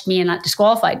touched me and not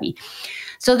disqualified me.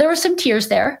 So there were some tears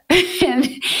there.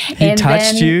 He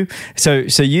touched you? So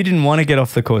you didn't want to get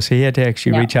off the course. He had to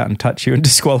actually reach out and touch you and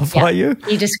disqualify you?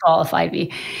 He disqualified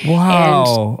me.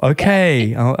 Wow. And, okay.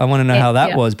 Yeah. I want to know how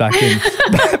that was back in.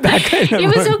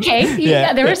 It was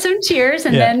okay. There were some tears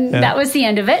and then that was the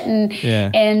end of it.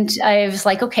 And I was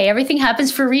like, okay, everything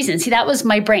happens for a reason. See, that was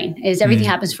my brain, is everything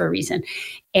happens for a reason.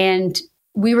 And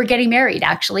we were getting married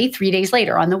actually 3 days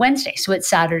later on the Wednesday. So it's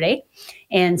Saturday.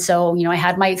 And so, I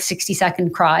had my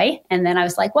 60-second cry. And then I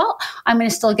was like, well, I'm going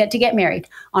to still get to get married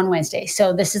on Wednesday.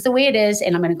 So this is the way it is.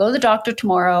 And I'm going to go to the doctor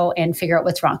tomorrow and figure out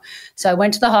what's wrong. So I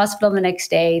went to the hospital the next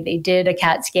day. They did a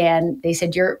CAT scan. They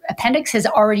said, your appendix has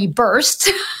already burst.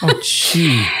 Oh,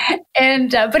 gee.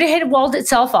 And, but it had walled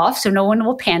itself off. So no one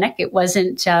will panic. It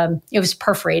wasn't, it was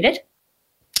perforated.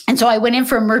 And so I went in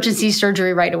for emergency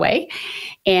surgery right away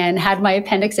and had my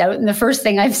appendix out. And the first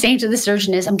thing I'm saying to the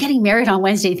surgeon is, I'm getting married on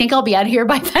Wednesday. You think I'll be out of here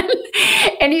by then?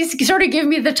 And he's sort of giving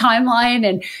me the timeline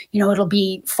and, it'll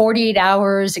be 48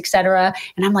 hours, et cetera.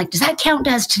 And I'm like, does that count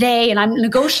as today? And I'm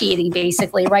negotiating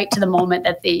basically right to the moment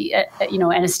that the,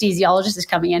 anesthesiologist is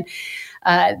coming in.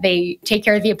 They take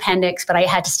care of the appendix, but I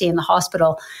had to stay in the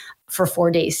hospital for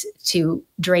 4 days to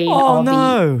drain all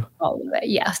the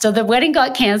yeah. So the wedding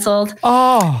got canceled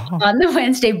on the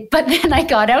Wednesday, but then I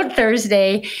got out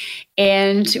Thursday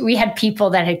and we had people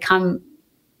that had come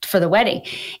for the wedding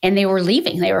and they were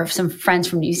leaving. They were some friends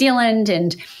from New Zealand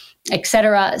and et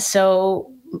cetera. So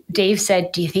Dave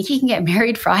said, do you think you can get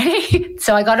married Friday?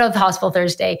 So I got out of the hospital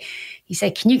Thursday. He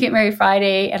said, can you get married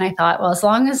Friday? And I thought, well, as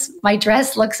long as my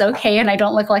dress looks okay and I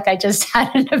don't look like I just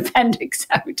had an appendix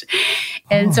out.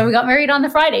 And so we got married on the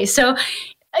Friday. So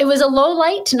it was a low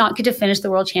light to not get to finish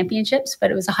the World Championships, but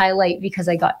it was a highlight because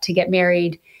I got to get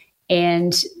married.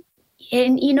 And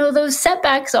those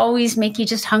setbacks always make you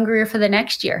just hungrier for the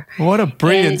next year. What a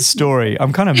brilliant story.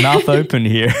 I'm kind of mouth open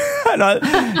here.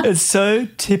 It's so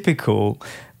typical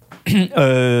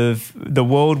of the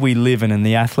world we live in and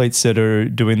the athletes that are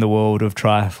doing the world of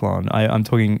triathlon. I'm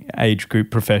talking age group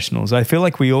professionals. I feel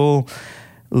like we all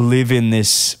live in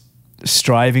this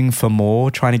striving for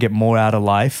more, trying to get more out of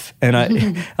life. And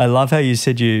I love how you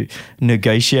said you're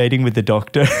negotiating with the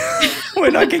doctor.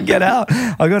 When I can get out,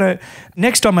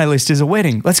 next on my list is a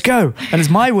wedding. Let's go. And it's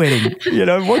my wedding.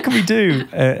 What can we do?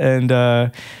 And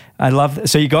I love,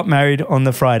 so you got married on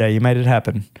the Friday. You made it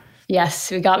happen.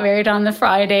 Yes, we got married on the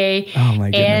Friday. Oh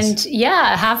my goodness. And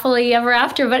happily ever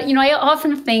after. But, I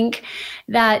often think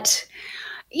that,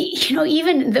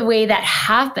 even the way that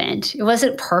happened, it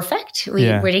wasn't perfect. We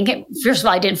didn't get, first of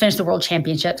all, I didn't finish the World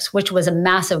Championships, which was a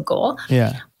massive goal.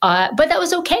 Yeah. But that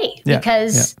was okay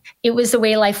because it was the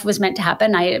way life was meant to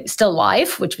happen. I am still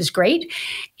alive, which was great.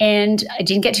 And I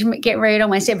didn't get to get married on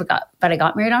Wednesday, but I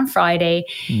got married on Friday.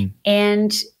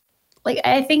 And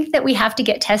I think that we have to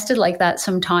get tested like that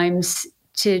sometimes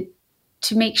to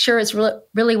make sure it's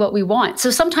really what we want. So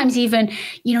sometimes even,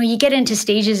 you get into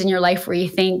stages in your life where you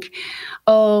think,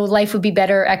 oh, life would be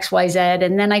better, X, Y, Z.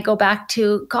 And then I go back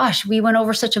to, gosh, we went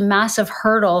over such a massive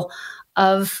hurdle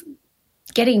of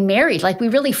getting married. Like we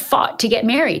really fought to get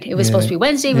married. It was supposed to be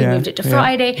Wednesday. We moved it to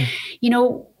Friday,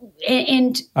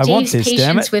 and Dave's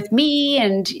patience with me.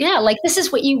 And like, this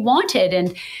is what you wanted.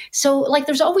 And so like,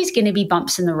 there's always going to be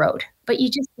bumps in the road, but you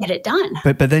just get it done.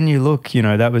 But then you look,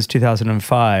 that was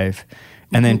 2005.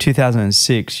 And then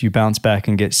 2006, you bounce back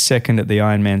and get second at the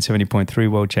Ironman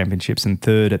 70.3 World Championships and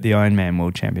third at the Ironman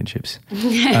World Championships.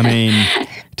 I mean,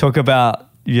 talk about,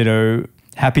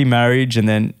 happy marriage and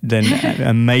then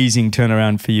amazing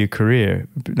turnaround for your career.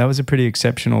 That was a pretty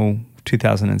exceptional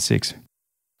 2006.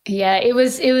 Yeah, it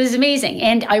was amazing.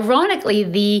 And ironically,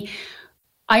 the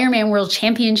Ironman World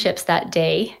Championships that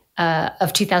day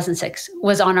of 2006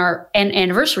 was on our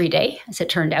anniversary day, as it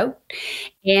turned out.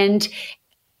 And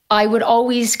I would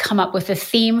always come up with a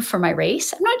theme for my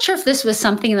race. I'm not sure if this was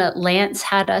something that Lance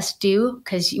had us do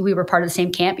because we were part of the same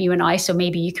camp, you and I, so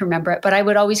maybe you can remember it. But I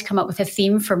would always come up with a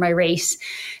theme for my race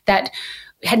that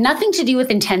had nothing to do with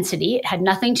intensity. It had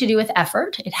nothing to do with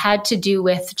effort. It had to do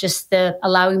with just the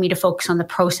allowing me to focus on the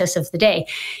process of the day.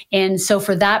 And so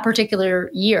for that particular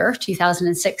year,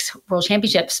 2006 World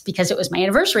Championships, because it was my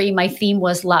anniversary, my theme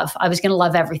was love. I was going to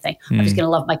love everything. I was going to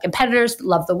love my competitors,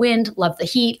 love the wind, love the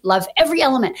heat, love every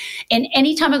element. And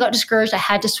anytime I got discouraged, I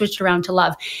had to switch it around to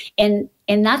love. And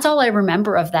that's all I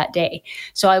remember of that day.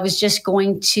 So I was just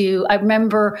I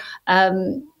remember,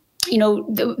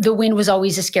 the wind was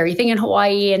always a scary thing in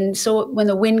Hawaii. And so when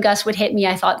the wind gust would hit me,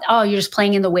 I thought, oh, you're just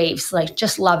playing in the waves. Like,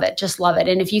 just love it. Just love it.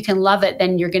 And if you can love it,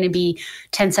 then you're going to be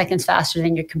 10 seconds faster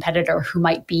than your competitor who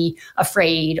might be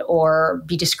afraid or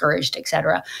be discouraged,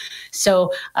 etc.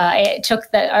 So I took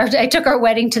our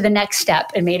wedding to the next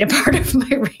step and made it part of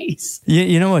my race.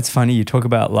 You know what's funny? You talk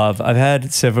about love. I've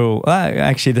had several,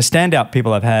 actually the standout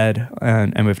people I've had,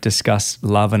 and we've discussed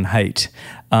love and hate.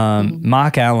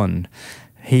 Mark Allen,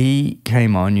 he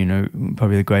came on,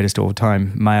 probably the greatest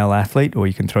all-time male athlete, or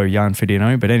you can throw Jan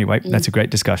Frodeno, but anyway, that's a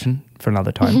great discussion for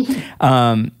another time.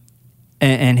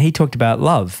 And he talked about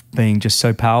love being just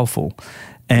so powerful.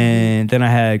 And then I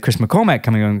had Chris McCormack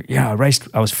coming on,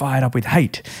 I was fired up with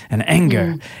hate and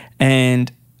anger.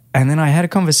 And then I had a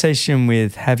conversation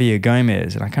with Javier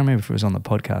Gomez, and I can't remember if it was on the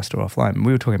podcast or offline.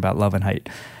 We were talking about love and hate.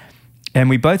 And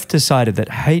we both decided that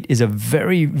hate is a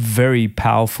very, very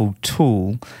powerful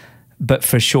tool, but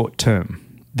for short term.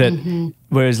 That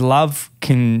whereas love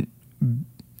can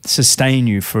sustain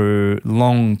you for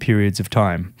long periods of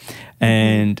time,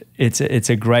 and it's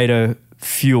a greater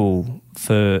fuel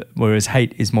for, whereas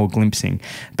hate is more glimpsing.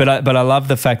 But I love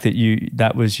the fact that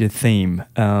that was your theme,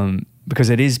 because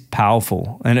it is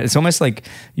powerful, and it's almost like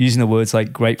using the words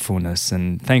like gratefulness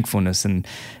and thankfulness and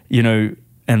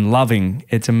and loving.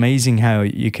 It's amazing how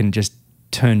you can just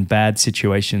turn bad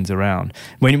situations around.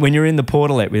 When you're in the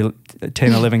portalet with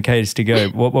 10, 11 Ks to go,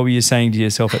 what were you saying to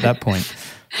yourself at that point?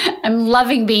 I'm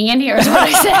loving being in here is what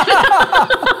I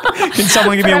said. Can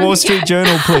someone give me a Wall Street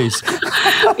Journal, please?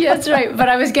 Yeah, that's right. But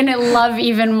I was going to love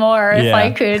even more if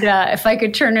I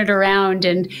could turn it around,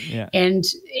 and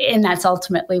that's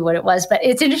ultimately what it was. But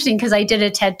it's interesting because I did a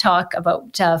TED Talk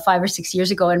about 5 or 6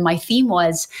 years ago, and my theme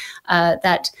was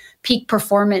that peak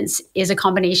performance is a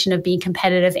combination of being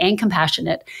competitive and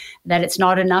compassionate, that it's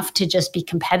not enough to just be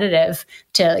competitive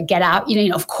to get out.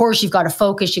 Of course, you've got to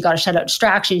focus, you got to shut out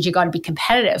distractions, you got to be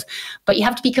competitive, but you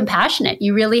have to be compassionate.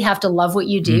 You really have to love what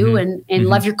you do and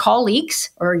love your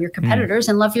colleagues or your competitors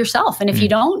and love yourself. And if you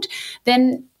don't,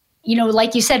 then,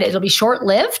 like you said, it'll be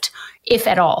short-lived, if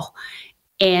at all.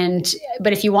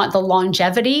 But if you want the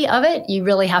longevity of it, you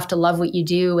really have to love what you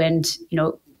do. And,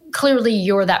 clearly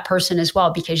you're that person as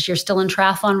well, because you're still in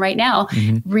triathlon right now,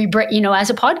 as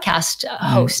a podcast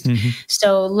host.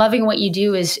 So loving what you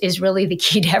do is really the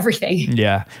key to everything.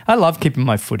 Yeah. I love keeping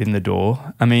my foot in the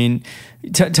door. I mean,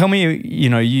 tell me,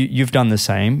 you've done the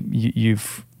same.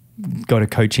 You've got a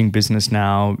coaching business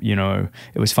now.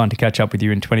 It was fun to catch up with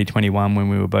you in 2021 when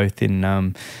we were both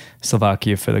in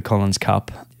Slovakia for the Collins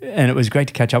Cup. And it was great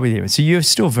to catch up with you. So you're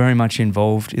still very much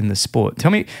involved in the sport. Tell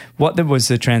me, what was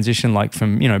the transition like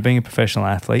from, being a professional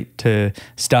athlete to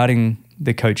starting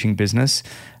the coaching business?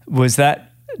 Was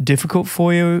that difficult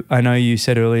for you? I know you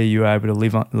said earlier you were able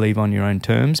to leave on your own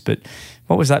terms, but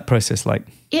what was that process like?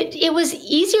 It was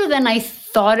easier than I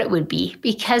thought it would be,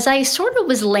 because I sort of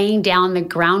was laying down the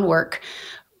groundwork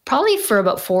probably for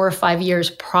about 4 or 5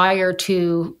 years prior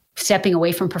to stepping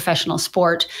away from professional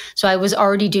sport. So I was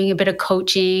already doing a bit of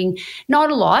coaching, not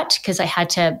a lot, because I had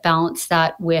to balance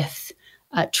that with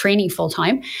training full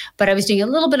time, but I was doing a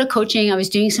little bit of coaching. I was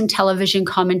doing some television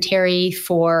commentary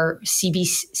for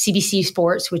CBC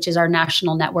Sports, which is our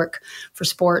national network for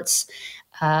sports.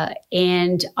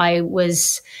 And I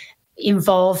was,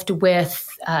 involved with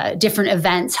different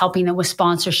events, helping them with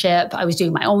sponsorship. I was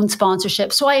doing my own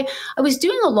sponsorship. So I was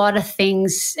doing a lot of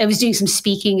things. I was doing some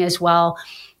speaking as well.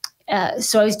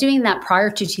 So I was doing that prior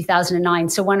to 2009.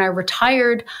 So when I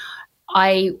retired,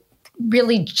 I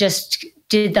really just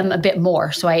did them a bit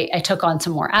more. So I took on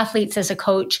some more athletes as a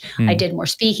coach. I did more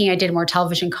speaking. I did more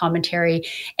television commentary,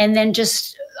 and then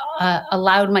just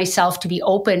allowed myself to be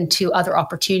open to other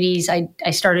opportunities.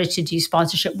 I started to do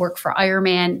sponsorship work for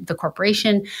Ironman, the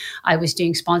corporation. I was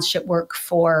doing sponsorship work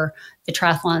for the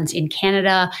triathlons in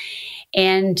Canada,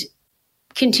 and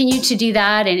continued to do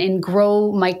that and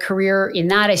grow my career in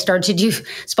that. I started to do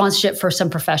sponsorship for some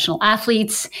professional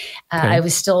athletes. I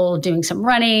was still doing some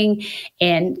running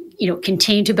and,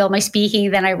 continued to build my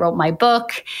speaking. Then I wrote my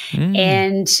book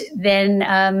and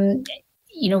then,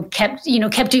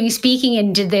 kept doing speaking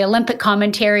and did the Olympic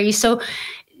commentary. So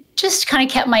just kind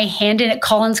of kept my hand in it.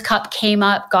 Collins Cup came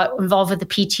up, got involved with the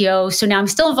PTO. So now I'm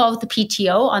still involved with the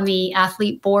PTO on the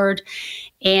athlete board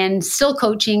and still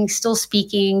coaching, still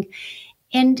speaking.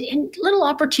 And little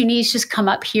opportunities just come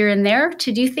up here and there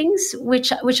to do things,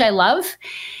 which I love,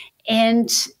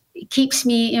 and it keeps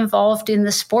me involved in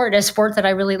the sport, a sport that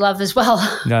I really love as well.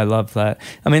 I love that.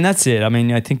 I mean, that's it. I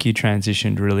mean, I think you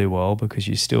transitioned really well because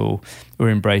you still were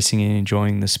embracing and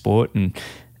enjoying the sport, and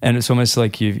it's almost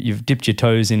like you've dipped your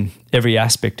toes in every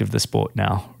aspect of the sport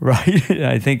now, right?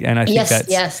 I think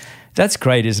that's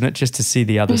great, isn't it? Just to see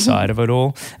the other side of it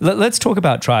all. Let's talk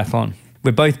about triathlon.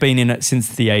 We've both been in it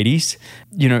since the 80s.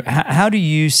 How do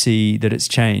you see that it's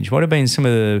changed? What have been some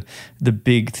of the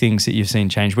big things that you've seen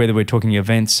change, whether we're talking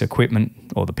events, equipment,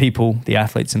 or the people, the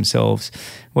athletes themselves?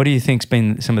 What do you think's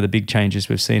been some of the big changes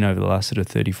we've seen over the last sort of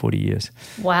 30, 40 years?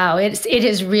 Wow, it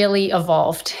has really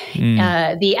evolved.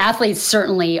 The athletes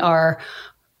certainly are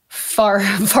far,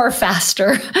 far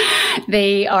faster.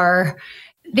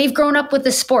 They've grown up with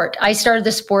the sport. I started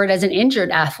the sport as an injured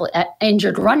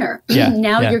runner.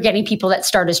 You're getting people that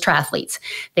start as triathletes.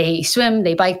 They swim,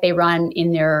 they bike, they run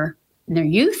in their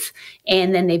youth,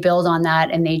 and then they build on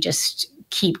that and they just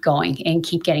keep going and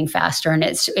keep getting faster. And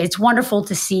it's wonderful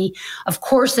to see. Of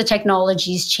course, the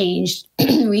technology's changed.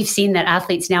 We've seen that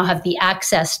athletes now have the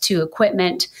access to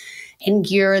equipment and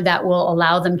gear that will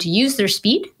allow them to use their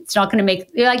speed. It's not going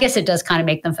to I guess it does kind of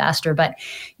make them faster, but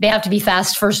they have to be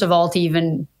fast, first of all,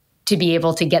 to be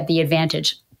able to get the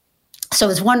advantage. So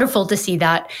it's wonderful to see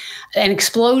that. An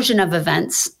explosion of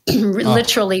events.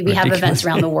 Literally, we have events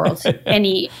around the world.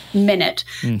 Any minute,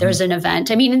 there's an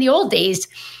event. I mean, in the old days,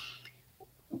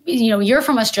 you're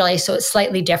from Australia, so it's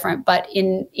slightly different. But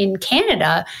in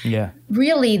Canada,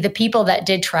 really the people that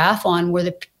did triathlon were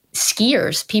the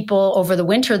skiers, people over the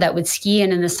winter that would ski,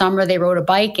 and in the summer they rode a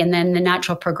bike, and then the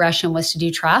natural progression was to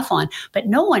do triathlon. But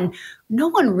no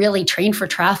one really trained for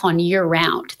triathlon year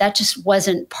round. That just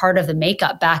wasn't part of the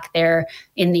makeup back there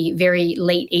in the very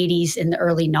late 80s and the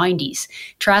early 90s.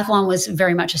 Triathlon was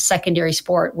very much a secondary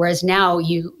sport, whereas now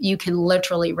you can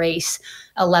literally race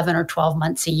 11 or 12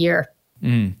 months a year,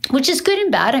 which is good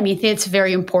and bad. I mean, it's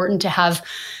very important to have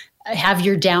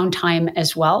your downtime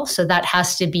as well. So that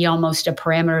has to be almost a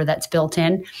parameter that's built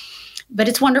in. But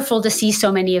it's wonderful to see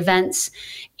so many events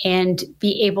and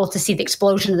be able to see the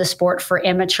explosion of the sport for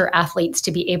amateur athletes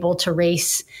to be able to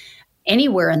race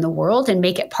anywhere in the world and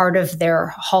make it part of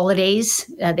their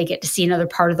holidays. They get to see another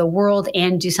part of the world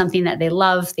and do something that they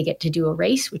love. They get to do a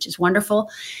race, which is wonderful.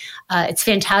 It's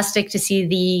fantastic to see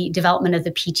the development of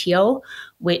the PTO,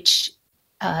 which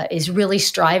is really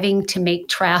striving to make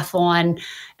triathlon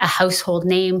a household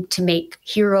name, to make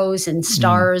heroes and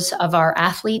stars of our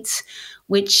athletes,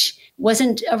 which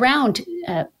wasn't around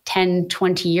 10,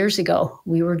 20 years ago.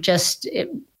 We were just,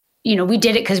 we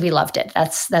did it because we loved it.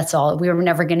 That's all. We were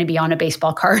never going to be on a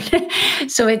baseball card.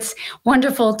 So it's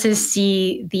wonderful to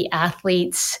see the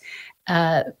athletes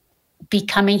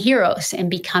becoming heroes and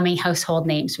becoming household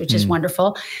names, which is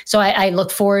wonderful. So I look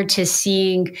forward to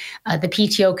seeing the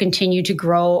PTO continue to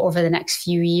grow over the next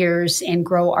few years and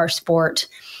grow our sport,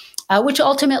 which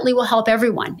ultimately will help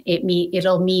everyone.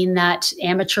 It'll mean that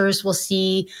amateurs will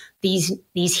see these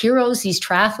heroes, these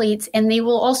triathletes, and they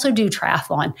will also do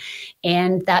triathlon.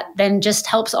 And that then just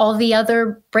helps all the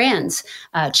other brands,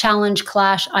 Challenge,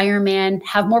 Clash, Ironman,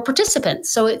 have more participants.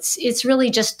 So it's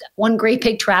really just one great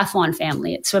big triathlon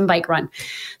family. It's swim, bike, run.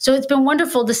 So it's been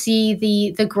wonderful to see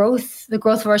the growth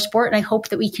of our sport, and I hope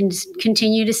that we can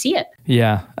continue to see it.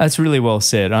 Yeah, that's really well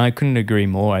said. I couldn't agree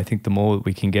more. I think the more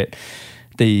we can get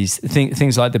these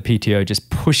things like the PTO just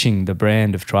pushing the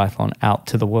brand of triathlon out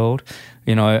to the world,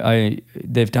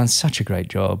 they've done such a great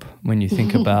job when you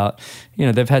think about,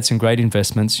 they've had some great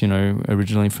investments,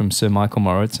 originally from Sir Michael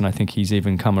Moritz, and I think he's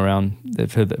even come around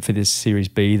for this Series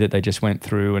B that they just went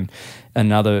through, and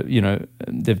another,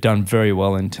 they've done very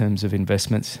well in terms of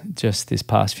investments just this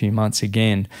past few months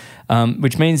again,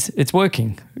 which means it's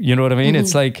working. You know what I mean?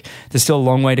 It's like there's still a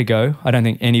long way to go. I don't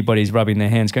think anybody's rubbing their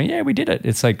hands going, yeah, we did it.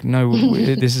 It's like, no,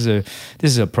 this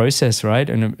is a process, right?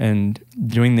 And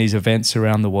doing these events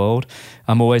around the world,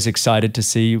 I'm always excited to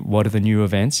see what are the new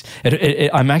events.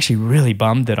 I'm actually really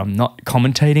bummed that I'm not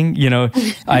commentating.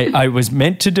 I was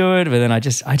meant to do it, but then I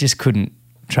just couldn't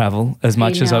travel as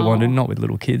much as I wanted, not with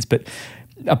little kids, but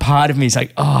a part of me is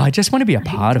like, I just want to be a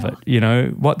part of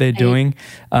it, what they're doing.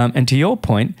 And to your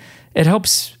point, it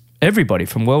helps everybody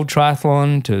from World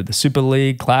Triathlon to the Super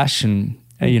League, Clash, and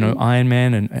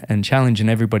Ironman and Challenge and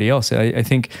everybody else. I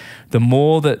think the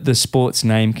more that the sport's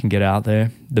name can get out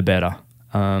there, the better.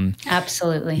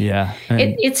 Absolutely. Yeah.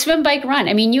 It's swim, bike, run.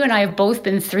 I mean, you and I have both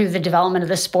been through the development of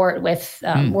the sport with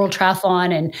World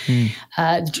Triathlon, and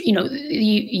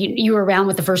you were around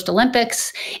with the first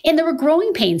Olympics, and there were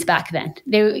growing pains back then.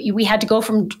 We had to go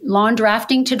from lawn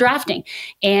drafting to drafting,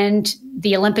 and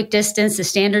the Olympic distance, the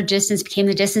standard distance became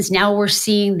the distance. Now we're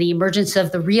seeing the emergence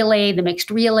of the relay, the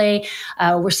mixed relay.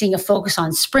 We're seeing a focus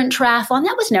on sprint triathlon.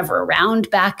 That was never around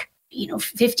back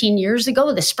 15 years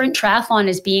ago. The sprint triathlon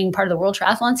is being part of the World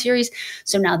Triathlon Series.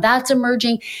 So now that's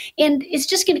emerging, and it's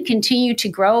just going to continue to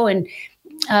grow. And,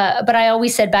 but I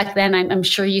always said back then, I'm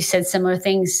sure you said similar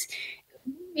things.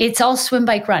 It's all swim,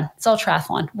 bike, run. It's all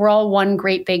triathlon. We're all one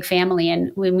great big family.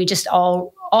 And when we just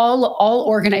all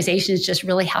organizations just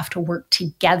really have to work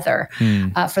together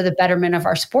for the betterment of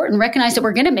our sport, and recognize that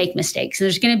we're going to make mistakes.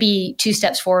 There's going to be 2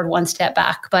 steps forward, 1 step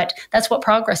back, but that's what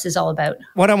progress is all about.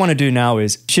 What I want to do now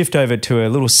is shift over to a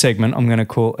little segment I'm going to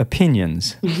call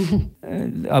opinions.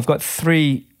 I've got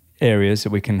 3 areas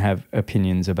that we can have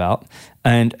opinions about.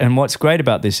 And what's great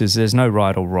about this is there's no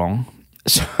right or wrong.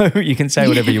 So you can say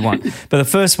whatever you want. But the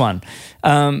first one,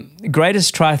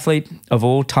 greatest triathlete of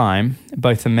all time,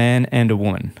 both a man and a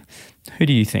woman. Who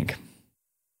do you think?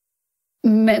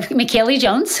 Michaela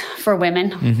Jones for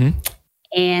women.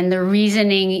 And the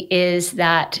reasoning is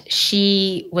that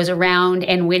she was around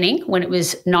and winning when it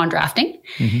was non-drafting.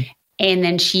 And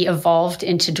then she evolved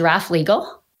into draft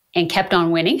legal and kept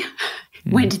on winning.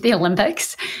 Went to the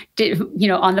Olympics,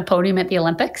 on the podium at the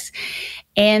Olympics.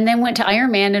 And then went to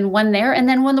Ironman and won there, and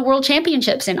then won the world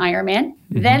championships in Ironman.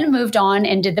 Then moved on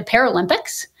and did the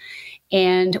Paralympics,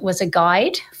 and was a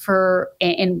guide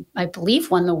and I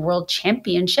believe won the world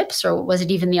championships, or was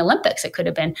it even the Olympics? It could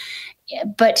have been.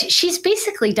 But she's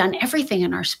basically done everything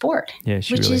in our sport. Yeah,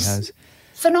 she really has.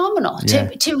 Phenomenal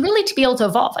to be able to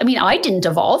evolve. I mean, I didn't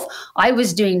evolve. I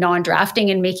was doing non-drafting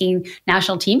and making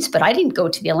national teams, but I didn't go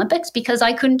to the Olympics because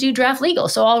I couldn't do draft legal.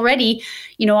 So already,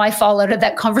 I fall out of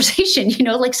that conversation,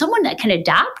 like someone that can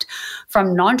adapt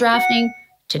from non-drafting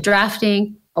to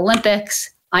drafting, Olympics,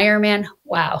 Ironman.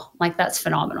 Wow. Like, that's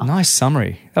phenomenal. Nice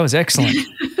summary. That was excellent.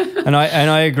 And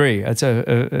I agree. It's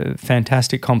a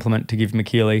fantastic compliment to give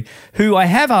Michaela, who I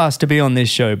have asked to be on this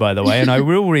show, by the way, and I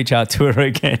will reach out to her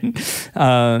again.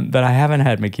 But I haven't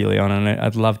had Michaela on, and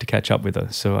I'd love to catch up with her,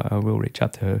 so I will reach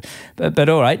out to her. But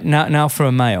all right, now for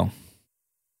a male.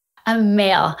 A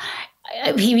male.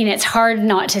 I mean, it's hard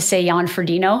not to say Jan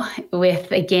Frodeno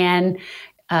with, again,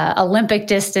 Olympic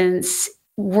distance,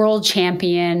 world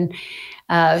champion,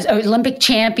 Olympic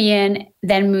champion,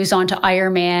 then moves on to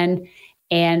Ironman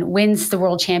and wins the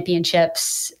world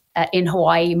championships in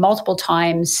Hawaii multiple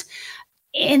times.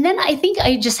 And then I think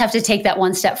I just have to take that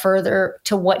 1 step further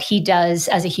to what he does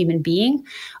as a human being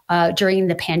during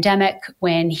the pandemic,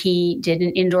 when he did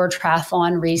an indoor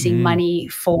triathlon raising money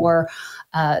for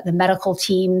the medical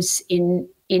teams in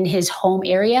his home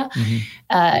area.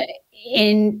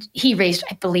 And he raised,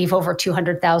 I believe, over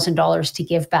 $200,000 to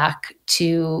give back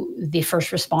to the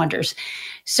first responders.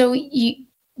 So,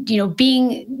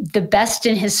 being the best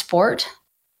in his sport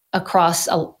across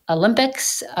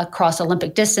Olympics, across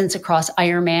Olympic distance, across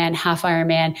Ironman, half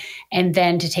Ironman, and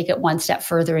then to take it 1 step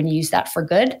further and use that for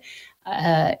good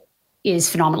is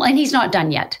phenomenal. And he's not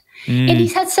done yet. And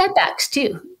he's had setbacks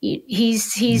too.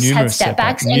 He's had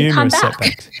setbacks and come back.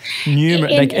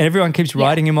 Like, everyone keeps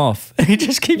writing him off. He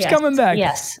just keeps coming back.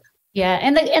 Yes. Yeah.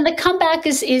 And the comeback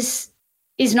is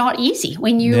is not easy.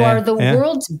 When you are the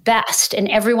world's best and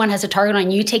everyone has a target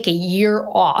on you, take a year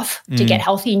off to get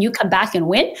healthy and you come back and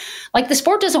win. Like the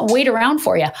sport doesn't wait around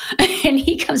for you and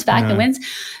he comes back and wins.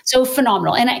 So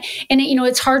phenomenal. And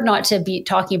it's hard not to be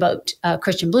talking about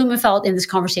Christian Blumenfeld in this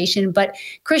conversation, but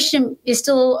Christian is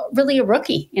still really a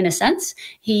rookie in a sense.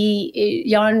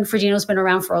 Jan Frodeno's been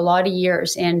around for a lot of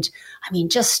years. And I mean,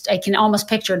 I can almost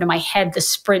picture it in my head, the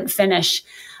sprint finish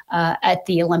at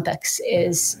the Olympics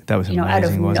that was amazing, out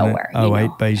of wasn't nowhere. It? 08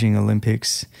 Beijing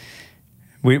Olympics.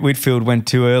 Whitfield went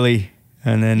too early,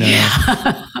 and then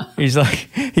he's like,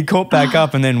 he caught back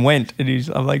up and then went, and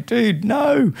I'm like, dude,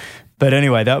 no. But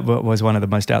anyway, that was one of the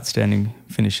most outstanding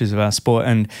finishes of our sport,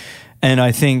 and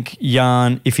I think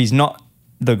Jan, if he's not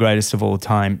the greatest of all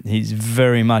time, he's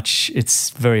very much, it's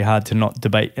very hard to not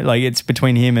debate. Like it's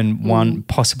between him and one,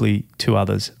 possibly two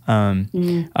others.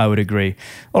 I would agree.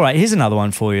 All right, here's another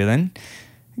one for you then.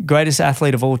 Greatest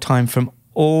athlete of all time from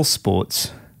all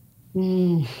sports.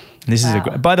 This is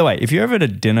by the way, if you're ever at a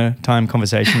dinner time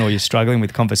conversation or you're struggling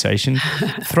with conversation,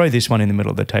 throw this one in the middle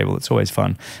of the table. It's always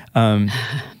fun.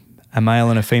 A male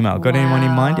and a female. Got anyone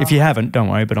in mind? If you haven't, don't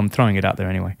worry, but I'm throwing it out there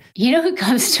anyway. You know who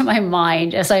comes to my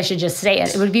mind, as I should just say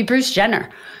it, would be Bruce Jenner.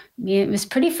 I mean, it was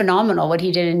pretty phenomenal what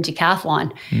he did in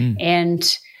decathlon.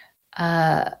 And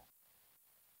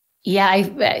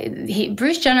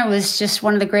Bruce Jenner was just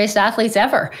one of the greatest athletes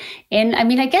ever. And I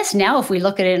mean, I guess now if we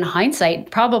look at it in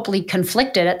hindsight, probably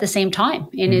conflicted at the same time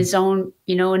in his own,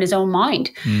 in his own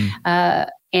mind.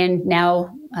 And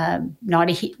now,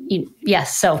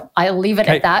 yes. So I'll leave it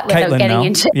at that without getting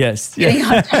into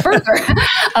further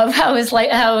of how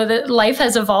the life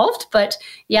has evolved. But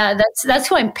yeah, that's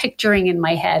who I'm picturing in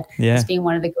my head as being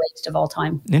one of the greatest of all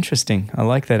time. Interesting. I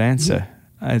like that answer.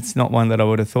 It's not one that I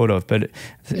would have thought of, but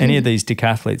any of these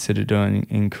decathletes that are doing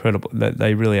incredible,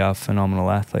 they really are phenomenal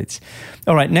athletes.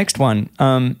 All right, next one.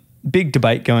 Big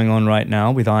debate going on right now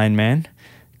with Ironman,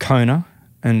 Kona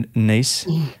and Nice,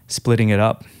 splitting it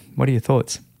up. What are your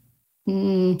thoughts?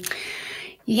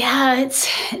 Yeah,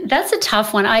 that's a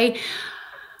tough one. I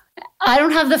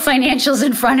don't have the financials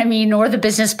in front of me, nor the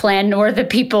business plan, nor the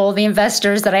people, the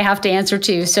investors that I have to answer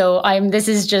to. So this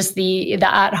is just the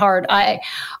at heart.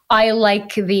 I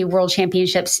like the World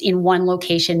Championships in one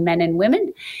location, men and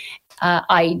women,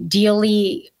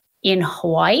 ideally in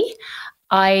Hawaii.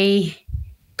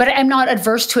 But I'm not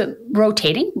adverse to it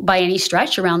rotating by any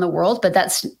stretch around the world, but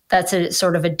that's a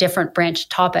sort of a different branch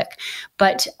topic.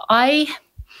 But I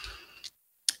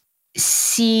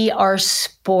see our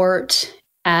sport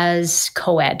as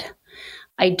co-ed.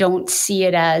 I don't see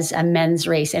it as a men's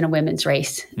race and a women's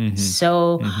race.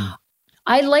 So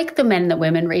I like the men and the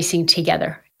women racing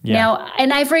together. Now,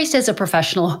 and I've raced as a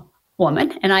professional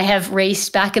woman, and I have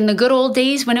raced back in the good old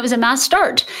days when it was a mass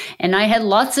start, and I had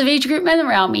lots of age group men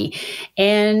around me,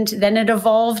 and then it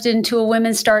evolved into a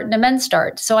women's start and a men's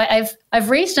start. So I've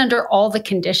raced under all the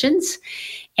conditions,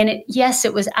 and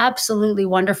it was absolutely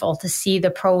wonderful to see the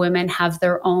pro women have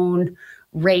their own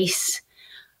race.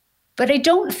 But I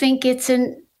don't think it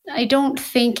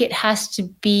has to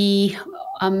be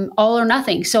all or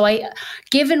nothing. So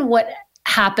given what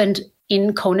happened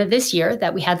in Kona this year,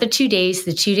 that we had the 2 days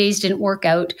didn't work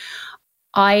out,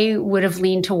 I would have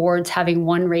leaned towards having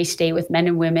one race day with men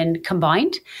and women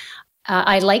combined.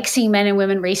 I like seeing men and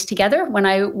women race together. When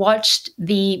I watched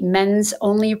the men's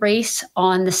only race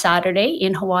on the Saturday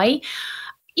in Hawaii,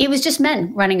 it was just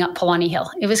men running up Palani Hill.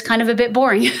 It was kind of a bit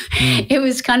boring. It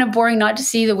was kind of boring not to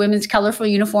see the women's colorful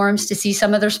uniforms, to see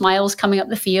some of their smiles coming up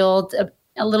the field,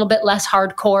 a little bit less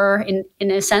hardcore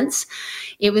in a sense.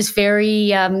 It was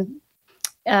very...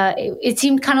 it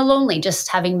seemed kind of lonely just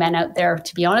having men out there,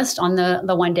 to be honest, on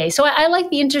the one day. So I like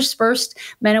the interspersed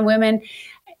men and women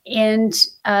and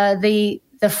the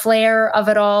flair of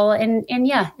it all. And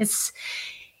yeah, it's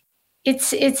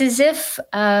as if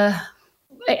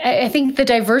I think the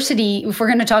diversity, if we're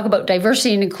going to talk about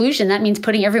diversity and inclusion, that means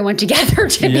putting everyone together,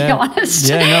 to be honest.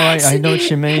 Yeah, no, I know what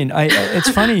you mean. It's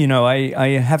funny,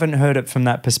 I haven't heard it from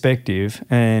that perspective,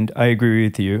 and I agree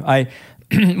with you.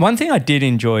 One thing I did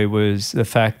enjoy was the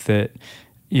fact that,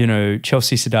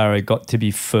 Chelsea Sodaro got to be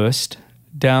first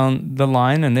down the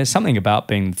line, and there's something about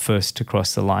being first to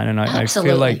cross the line, and I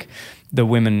feel like the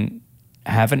women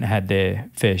haven't had their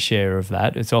fair share of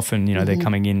that. It's often, they're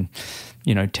coming in,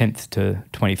 10th to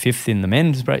 25th in the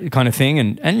men's kind of thing,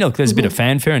 and look, there's a bit of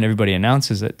fanfare and everybody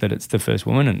announces it, that it's the first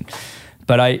woman,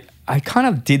 but I kind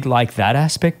of did like that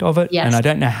aspect of it, and I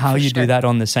don't know how you do that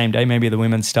on the same day. Maybe the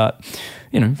women start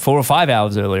 4 or 5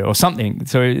 hours earlier or something.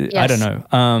 So I don't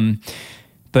know.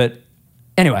 But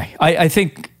anyway, I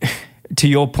think to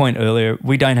your point earlier,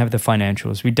 we don't have the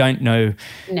financials. We don't know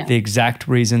the exact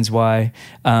reasons why.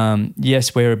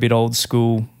 Yes, we're a bit old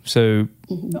school, so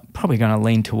probably going to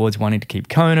lean towards wanting to keep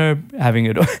Kona, having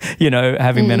it,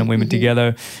 having men and women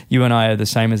together. You and I are the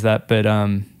same as that, but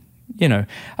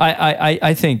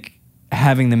I think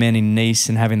having the men in Nice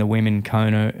and having the women in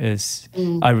Kona is,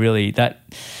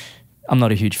 I'm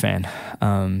not a huge fan,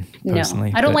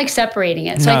 personally. No, I don't like separating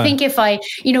it. So I think if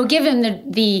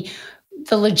given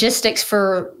the logistics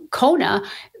for Kona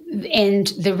and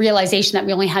the realization that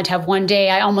we only had to have one day,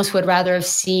 I almost would rather have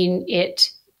seen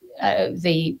it,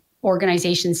 the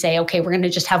organization say, okay, we're going to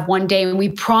just have one day and we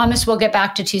promise we'll get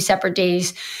back to 2 separate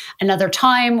days another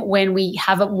time when we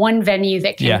have one venue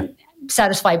that can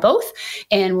satisfy both.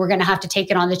 And we're going to have to take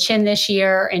it on the chin this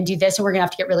year and do this. And we're going to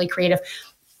have to get really creative.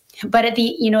 But at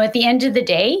the end of the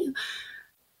day,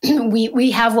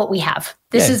 we have what we have.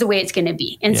 This is the way it's going to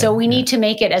be. And so we need to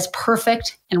make it as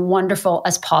perfect and wonderful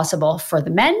as possible for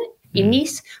the men in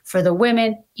Nice, for the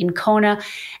women in Kona.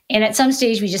 And at some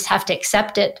stage, we just have to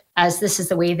accept it as this is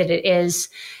the way that it is,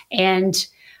 and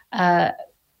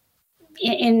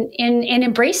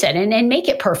embrace it and make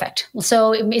it perfect.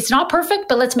 So it's not perfect,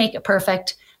 but let's make it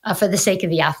perfect for the sake of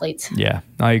the athletes. Yeah,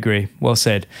 I agree. Well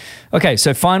said. Okay,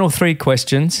 so final 3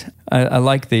 questions. I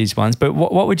like these ones, but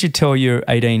what would you tell your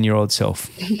 18-year-old self?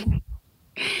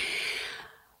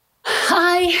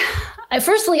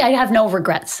 Firstly, I have no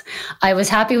regrets. I was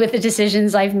happy with the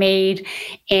decisions I've made.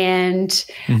 And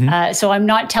so I'm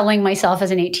not telling myself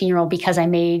as an 18-year-old because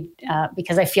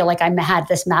I feel like I had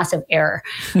this massive error.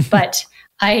 But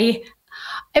I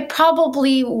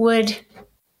probably would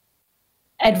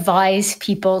advise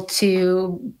people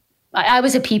to, I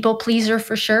was a people pleaser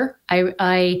for sure.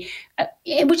 Which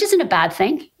isn't a bad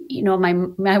thing.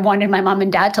 I wanted my mom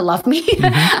and dad to love me.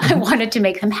 I wanted to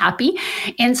make them happy.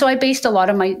 And so I based a lot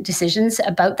of my decisions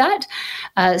about that.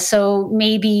 So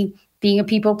maybe being a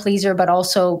people pleaser, but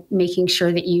also making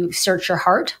sure that you search your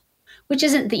heart, which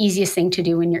isn't the easiest thing to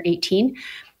do when you're 18.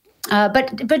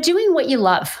 But doing what you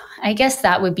love, I guess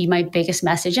that would be my biggest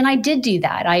message. And I did do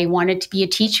that. I wanted to be a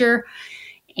teacher,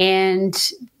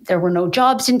 and there were no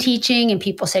jobs in teaching, and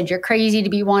people said, you're crazy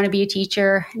to want to be a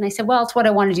teacher. And I said, well, it's what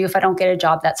I want to do. If I don't get a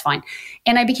job, that's fine.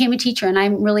 And I became a teacher, and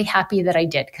I'm really happy that I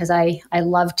did, because I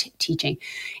loved teaching.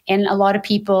 And a lot of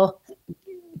people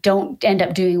don't end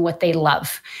up doing what they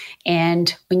love.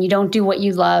 And when you don't do what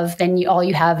you love, then all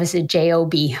you have is a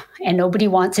job, and nobody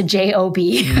wants a job.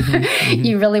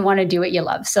 You really want to do what you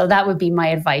love. So that would be my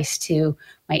advice to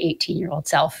my 18-year-old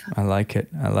self. I like it.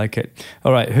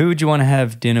 All right. Who would you want to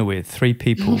have dinner with? 3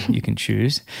 people you can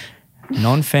choose.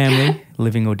 Non-family,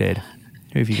 living or dead.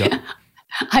 Who have you got?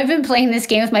 I've been playing this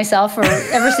game with myself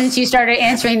ever since you started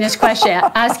asking this question.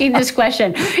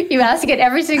 You ask it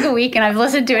every single week, and I've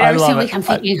listened to it every single week. I'm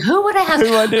thinking, who would I have?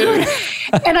 Who I do?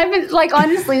 And I've been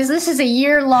honestly, this is a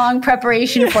year-long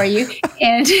preparation for you,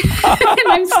 and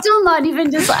I'm still not even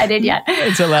decided yet.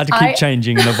 It's allowed to keep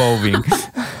changing and evolving.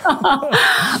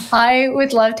 I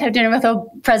would love to have dinner with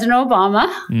President Obama,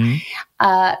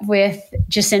 with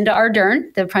Jacinda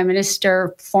Ardern, the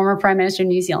former Prime Minister of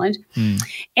New Zealand.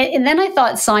 And then I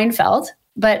thought Seinfeld,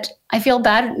 but I feel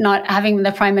bad not having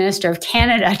the Prime Minister of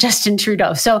Canada, Justin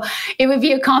Trudeau. So it would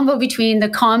be a combo between the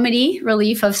comedy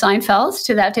relief of Seinfeld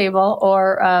to that table,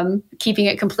 or keeping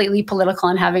it completely political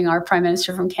and having our Prime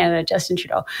Minister from Canada, Justin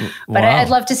Trudeau. But I'd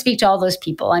love to speak to all those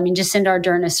people. I mean, Jacinda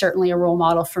Ardern is certainly a role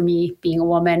model for me, being a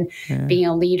woman, being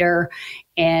a leader,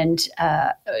 and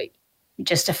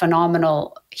just a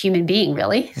phenomenal human being,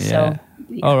 really. Yeah. So,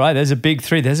 all right, there's a big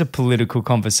 3. There's a political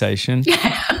conversation.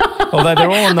 Although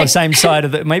they're all on the same side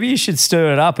of it. Maybe you should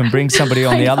stir it up and bring somebody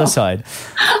on the other side.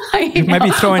 Maybe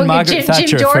throw in Margaret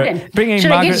Thatcher. Bring in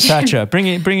Margaret Thatcher. Bring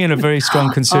in a very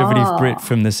strong conservative Brit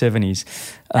from the 70s.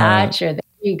 Thatcher, there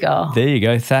you go. There you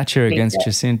go. Thatcher against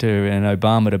Jacinta and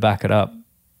Obama to back it up.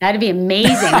 That'd be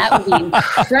amazing. That would be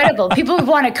incredible. People would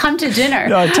want to come to dinner.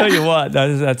 No, I tell you what,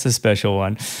 that's a special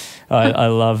one. I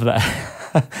love that.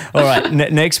 All right,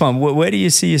 next one. Where do you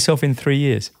see yourself in 3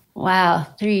 years? Wow,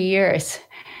 3 years.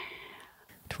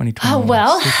 2020. Oh,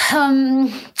 well,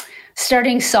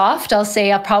 starting soft, I'll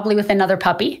say probably with another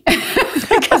puppy,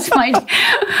 because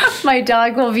my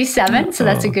dog will be 7. So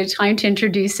that's a good time to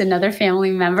introduce another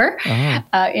family member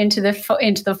into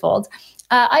the fold.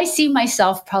 I see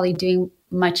myself probably doing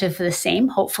much of the same,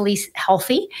 hopefully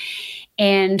healthy,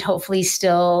 and hopefully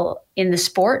still in the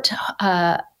sport.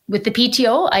 With the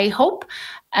PTO, I hope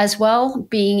as well,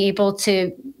 being able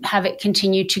to have it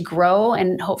continue to grow,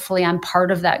 and hopefully I'm part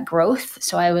of that growth.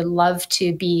 So I would love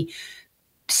to be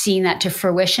seeing that to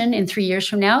fruition in 3 years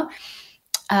from now.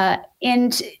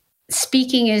 And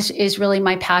speaking is really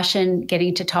my passion,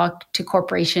 getting to talk to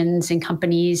corporations and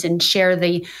companies and share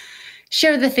the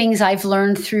things I've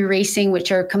learned through racing,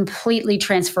 which are completely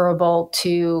transferable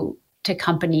to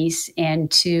companies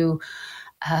and to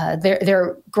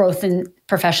their growth and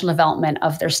professional development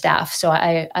of their staff. So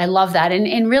I love that.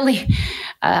 And really,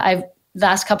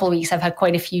 last couple of weeks, I've had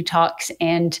quite a few talks,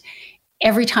 and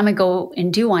every time I go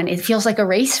and do one, it feels like a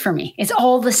race for me. It's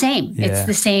all the same. Yeah. It's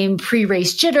the same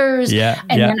pre-race jitters. Yeah.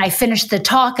 And then I finish the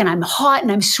talk and I'm hot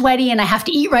and I'm sweaty and I have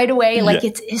to eat right away. Like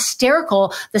it's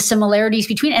hysterical, the similarities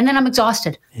between, and then I'm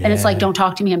exhausted. Yeah. And it's like, don't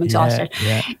talk to me, I'm exhausted.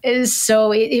 Yeah.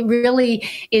 So it really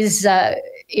is,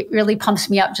 it really pumps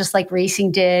me up just like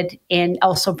racing did, and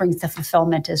also brings the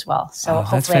fulfillment as well. So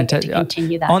hopefully I get to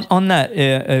continue that. On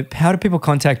that, how do people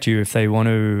contact you if they want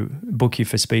to book you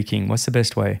for speaking? What's the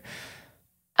best way?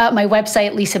 My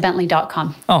website,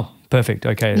 lisabentley.com. Oh, perfect.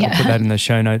 Okay, I'll put that in the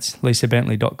show notes,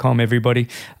 lisabentley.com, everybody.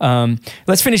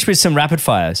 Let's finish with some rapid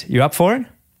fires. You up for it?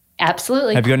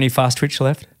 Absolutely. Have you got any fast twitch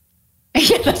left?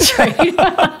 Yeah, that's right.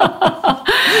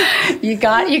 You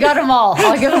got them all.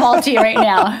 I'll give them all to you right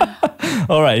now.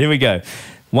 All right, here we go.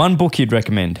 One book you'd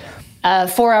recommend?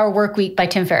 4 Hour Work Week by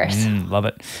Tim Ferriss. Love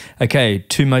it. Okay,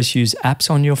 2 most used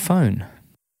apps on your phone?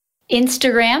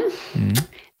 Instagram.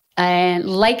 And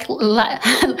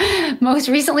most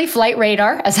recently, Flight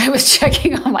Radar, as I was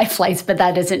checking on my flights, but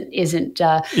that isn't as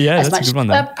that's much. A good one,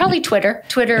 though. Probably Twitter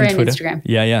and Instagram.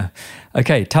 Yeah.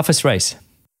 Okay, toughest race?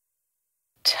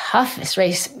 Toughest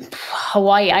race,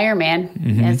 Hawaii Ironman.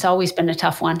 It's always been a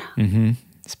tough one.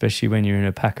 Especially when you're in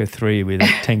a pack of 3 with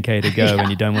 10K to go and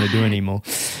you don't want to do anymore.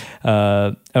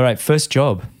 All right, first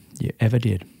job you ever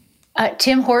did?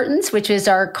 Tim Hortons, which is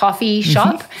our coffee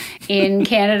shop in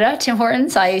Canada. Tim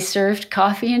Hortons, I served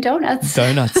coffee and donuts.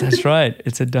 Donuts, that's right.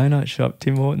 It's a donut shop,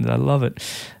 Tim Hortons. I love it.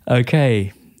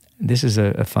 Okay, this is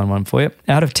a fun one for you.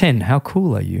 Out of 10, how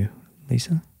cool are you,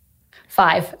 Lisa?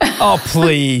 5. Oh,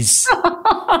 please.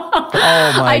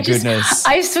 Oh my goodness.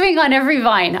 I swing on every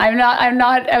vine. I'm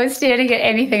not outstanding at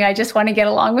anything. I just want to get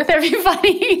along with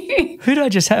everybody. Who did I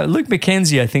just have? Luke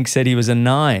McKenzie, I think, said he was a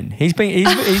 9. He's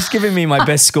given me my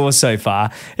best score so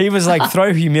far. He was like,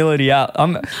 throw humility out.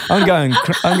 I'm going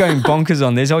bonkers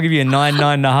on this. I'll give you a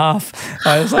 9.5.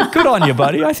 I was like, good on you,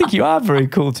 buddy. I think you are very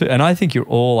cool too. And I think you're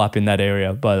all up in that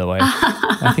area, by the way.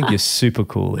 I think you're super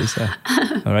cool, Lisa.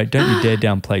 All right. Don't you dare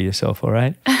downplay yourself, all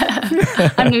right?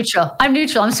 I'm neutral.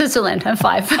 I'm Switzerland. I'm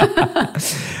 5.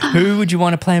 Who would you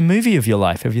want to play a movie of your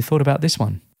life? Have you thought about this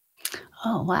one?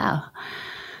 Oh, wow.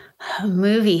 A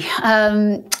movie.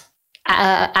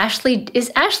 Ashley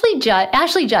Judd,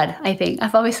 I think.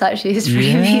 I've always thought she's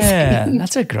pretty amazing. Yeah,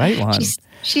 that's a great one.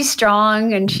 She's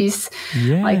strong and she's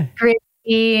like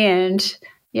gritty, and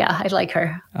I like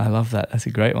her. I love that. That's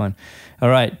a great one. All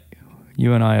right.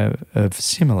 You and I are of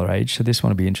similar age, so this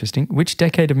one will be interesting. Which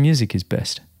decade of music is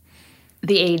best?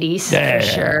 The 80s, for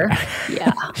sure.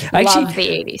 Yeah, actually, love the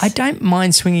 80s. I don't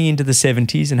mind swinging into the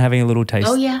 70s and having a little taste.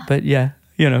 Oh, yeah. But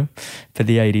for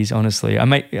the 80s, honestly.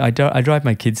 I drive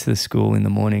my kids to the school in the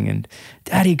morning and,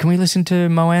 Daddy, can we listen to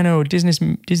Moana or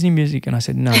Disney music? And I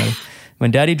said, no.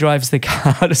 When Daddy drives the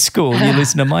car to school, you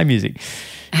listen to my music.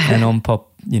 And on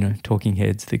pop, Talking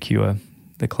Heads, The Cure,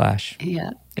 The Clash.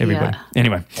 Yeah. Everybody. Yeah.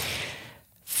 Anyway,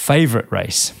 favorite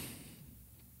race?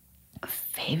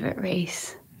 Favorite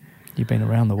race? You've been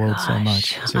around the world so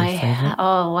much. Is there a favorite?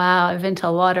 Oh, wow. I've been to a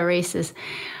lot of races.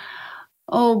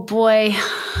 Oh, boy.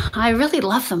 I really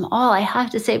love them all. I have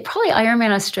to say, probably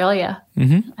Ironman Australia.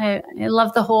 I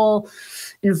love the whole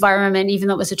environment, even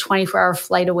though it was a 24-hour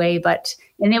flight away.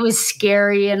 And it was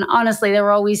scary. And honestly, there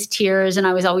were always tears and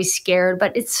I was always scared.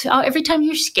 But it's every time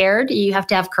you're scared, you have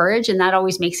to have courage. And that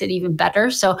always makes it even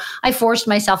better. So I forced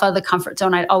myself out of the comfort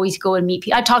zone. I'd always go and meet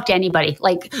people. I'd talk to anybody.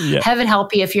 Heaven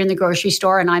help you if you're in the grocery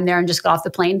store and I'm there and just got off the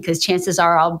plane, because chances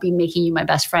are I'll be making you my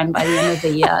best friend by the end of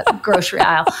the grocery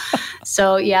aisle.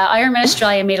 So Ironman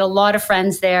Australia, made a lot of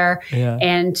friends there. Yeah.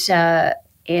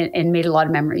 And made a lot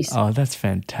of memories. Oh, that's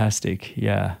fantastic.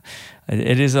 Yeah.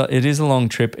 It is a long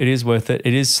trip. It is worth it.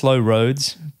 It is slow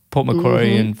roads. Port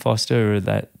Macquarie and Foster, or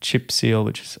that Chip Seal,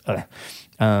 which is,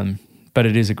 but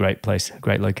it is a great place, a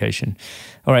great location.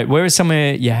 All right. Where is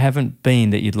somewhere you haven't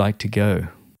been that you'd like to go?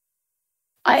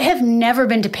 I have never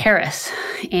been to Paris.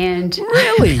 And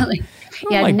really?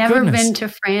 Yeah, I'd never been to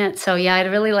France. So I'd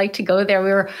really like to go there.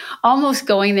 We were almost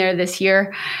going there this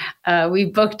year. We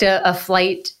booked a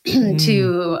flight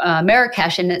to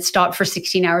Marrakesh, and it stopped for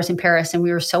 16 hours in Paris. And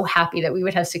we were so happy that we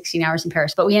would have 16 hours in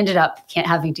Paris, but we ended up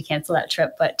having to cancel that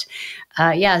trip. But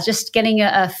just getting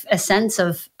a sense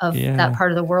of that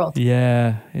part of the world.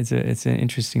 Yeah, it's an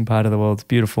interesting part of the world. It's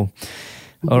beautiful.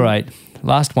 All right.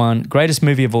 Last one. Greatest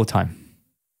movie of all time.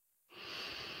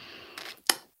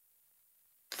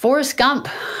 Forrest Gump.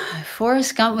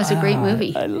 Forrest Gump was a great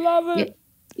movie. I love it.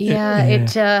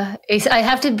 I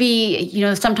have to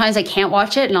be, sometimes I can't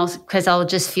watch it because I'll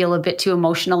just feel a bit too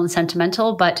emotional and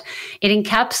sentimental, but it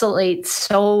encapsulates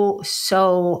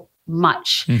so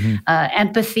much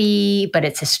empathy, but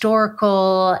it's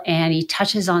historical, and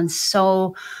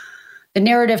the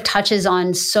narrative touches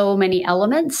on so many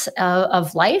elements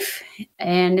of life,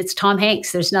 and it's Tom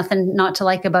Hanks. There's nothing not to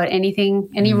like about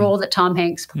any role that Tom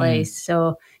Hanks plays.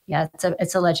 So yeah,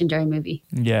 it's a legendary movie.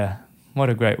 Yeah. What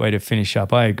a great way to finish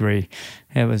up. I agree.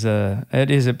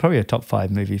 It is probably a top 5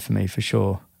 movie for me, for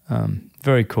sure.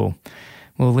 Very cool.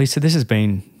 Well, Lisa, this has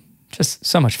been just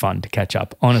so much fun to catch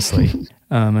up, honestly.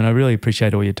 And I really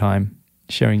appreciate all your time,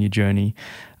 sharing your journey.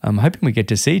 I'm hoping we get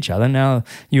to see each other. Now,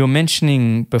 you were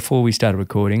mentioning before we started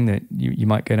recording that you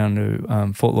might go down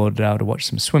to Fort Lauderdale to watch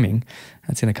some swimming.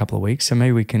 That's in a couple of weeks. So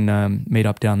maybe we can meet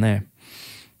up down there.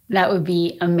 That would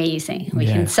be amazing. We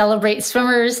can celebrate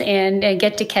swimmers and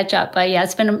get to catch up. But yeah,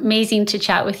 it's been amazing to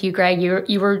chat with you, Greg.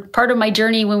 You were part of my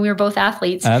journey when we were both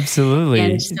athletes. Absolutely.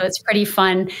 And so it's pretty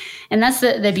fun. And that's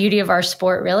the beauty of our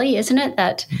sport, really, isn't it?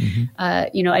 That,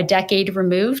 a decade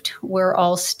removed, we're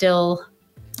all still,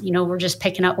 we're just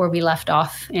picking up where we left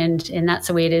off. And that's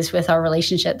the way it is with our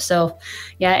relationship. So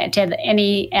yeah, to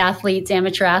any athletes,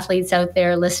 amateur athletes out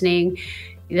there listening,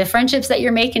 the friendships that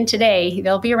you're making today,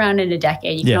 they'll be around in a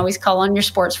decade. You can always call on your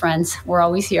sports friends. We're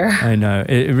always here. I know.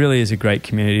 It really is a great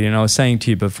community. And I was saying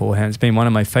to you beforehand, it's been one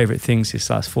of my favorite things this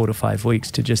last 4 to 5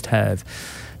 weeks to just have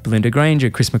Belinda Granger,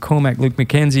 Chris McCormack, Luke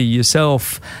McKenzie,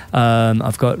 yourself.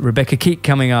 I've got Rebecca Keat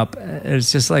coming up.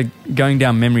 It's just like going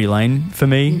down memory lane for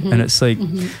me. And it's like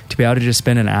to be able to just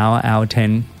spend an hour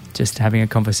 10 just having a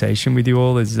conversation with you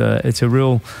all it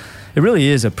really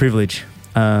is a privilege.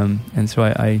 And so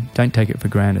I don't take it for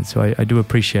granted. So I do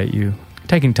appreciate you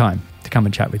taking time to come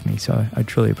and chat with me. So I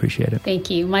truly appreciate it. Thank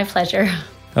you. My pleasure.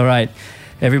 All right.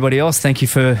 Everybody else, thank you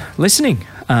for listening.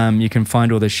 You can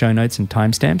find all the show notes and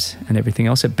timestamps and everything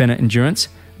else at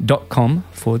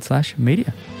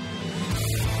bennettendurance.com/media.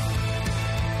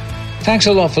 Thanks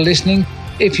a lot for listening.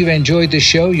 If you've enjoyed the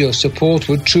show, your support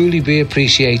would truly be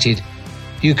appreciated.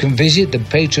 You can visit the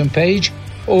Patreon page,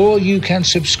 or you can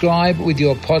subscribe with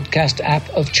your podcast app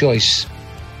of choice.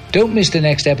 Don't miss the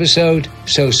next episode,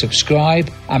 so subscribe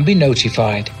and be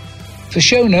notified. For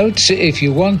show notes, if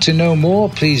you want to know more,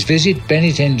 please visit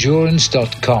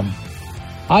bennettendurance.com.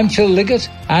 I'm Phil Liggett,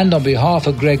 and on behalf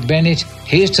of Greg Bennett,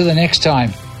 here's to the next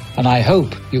time, and I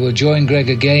hope you will join Greg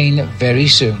again very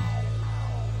soon.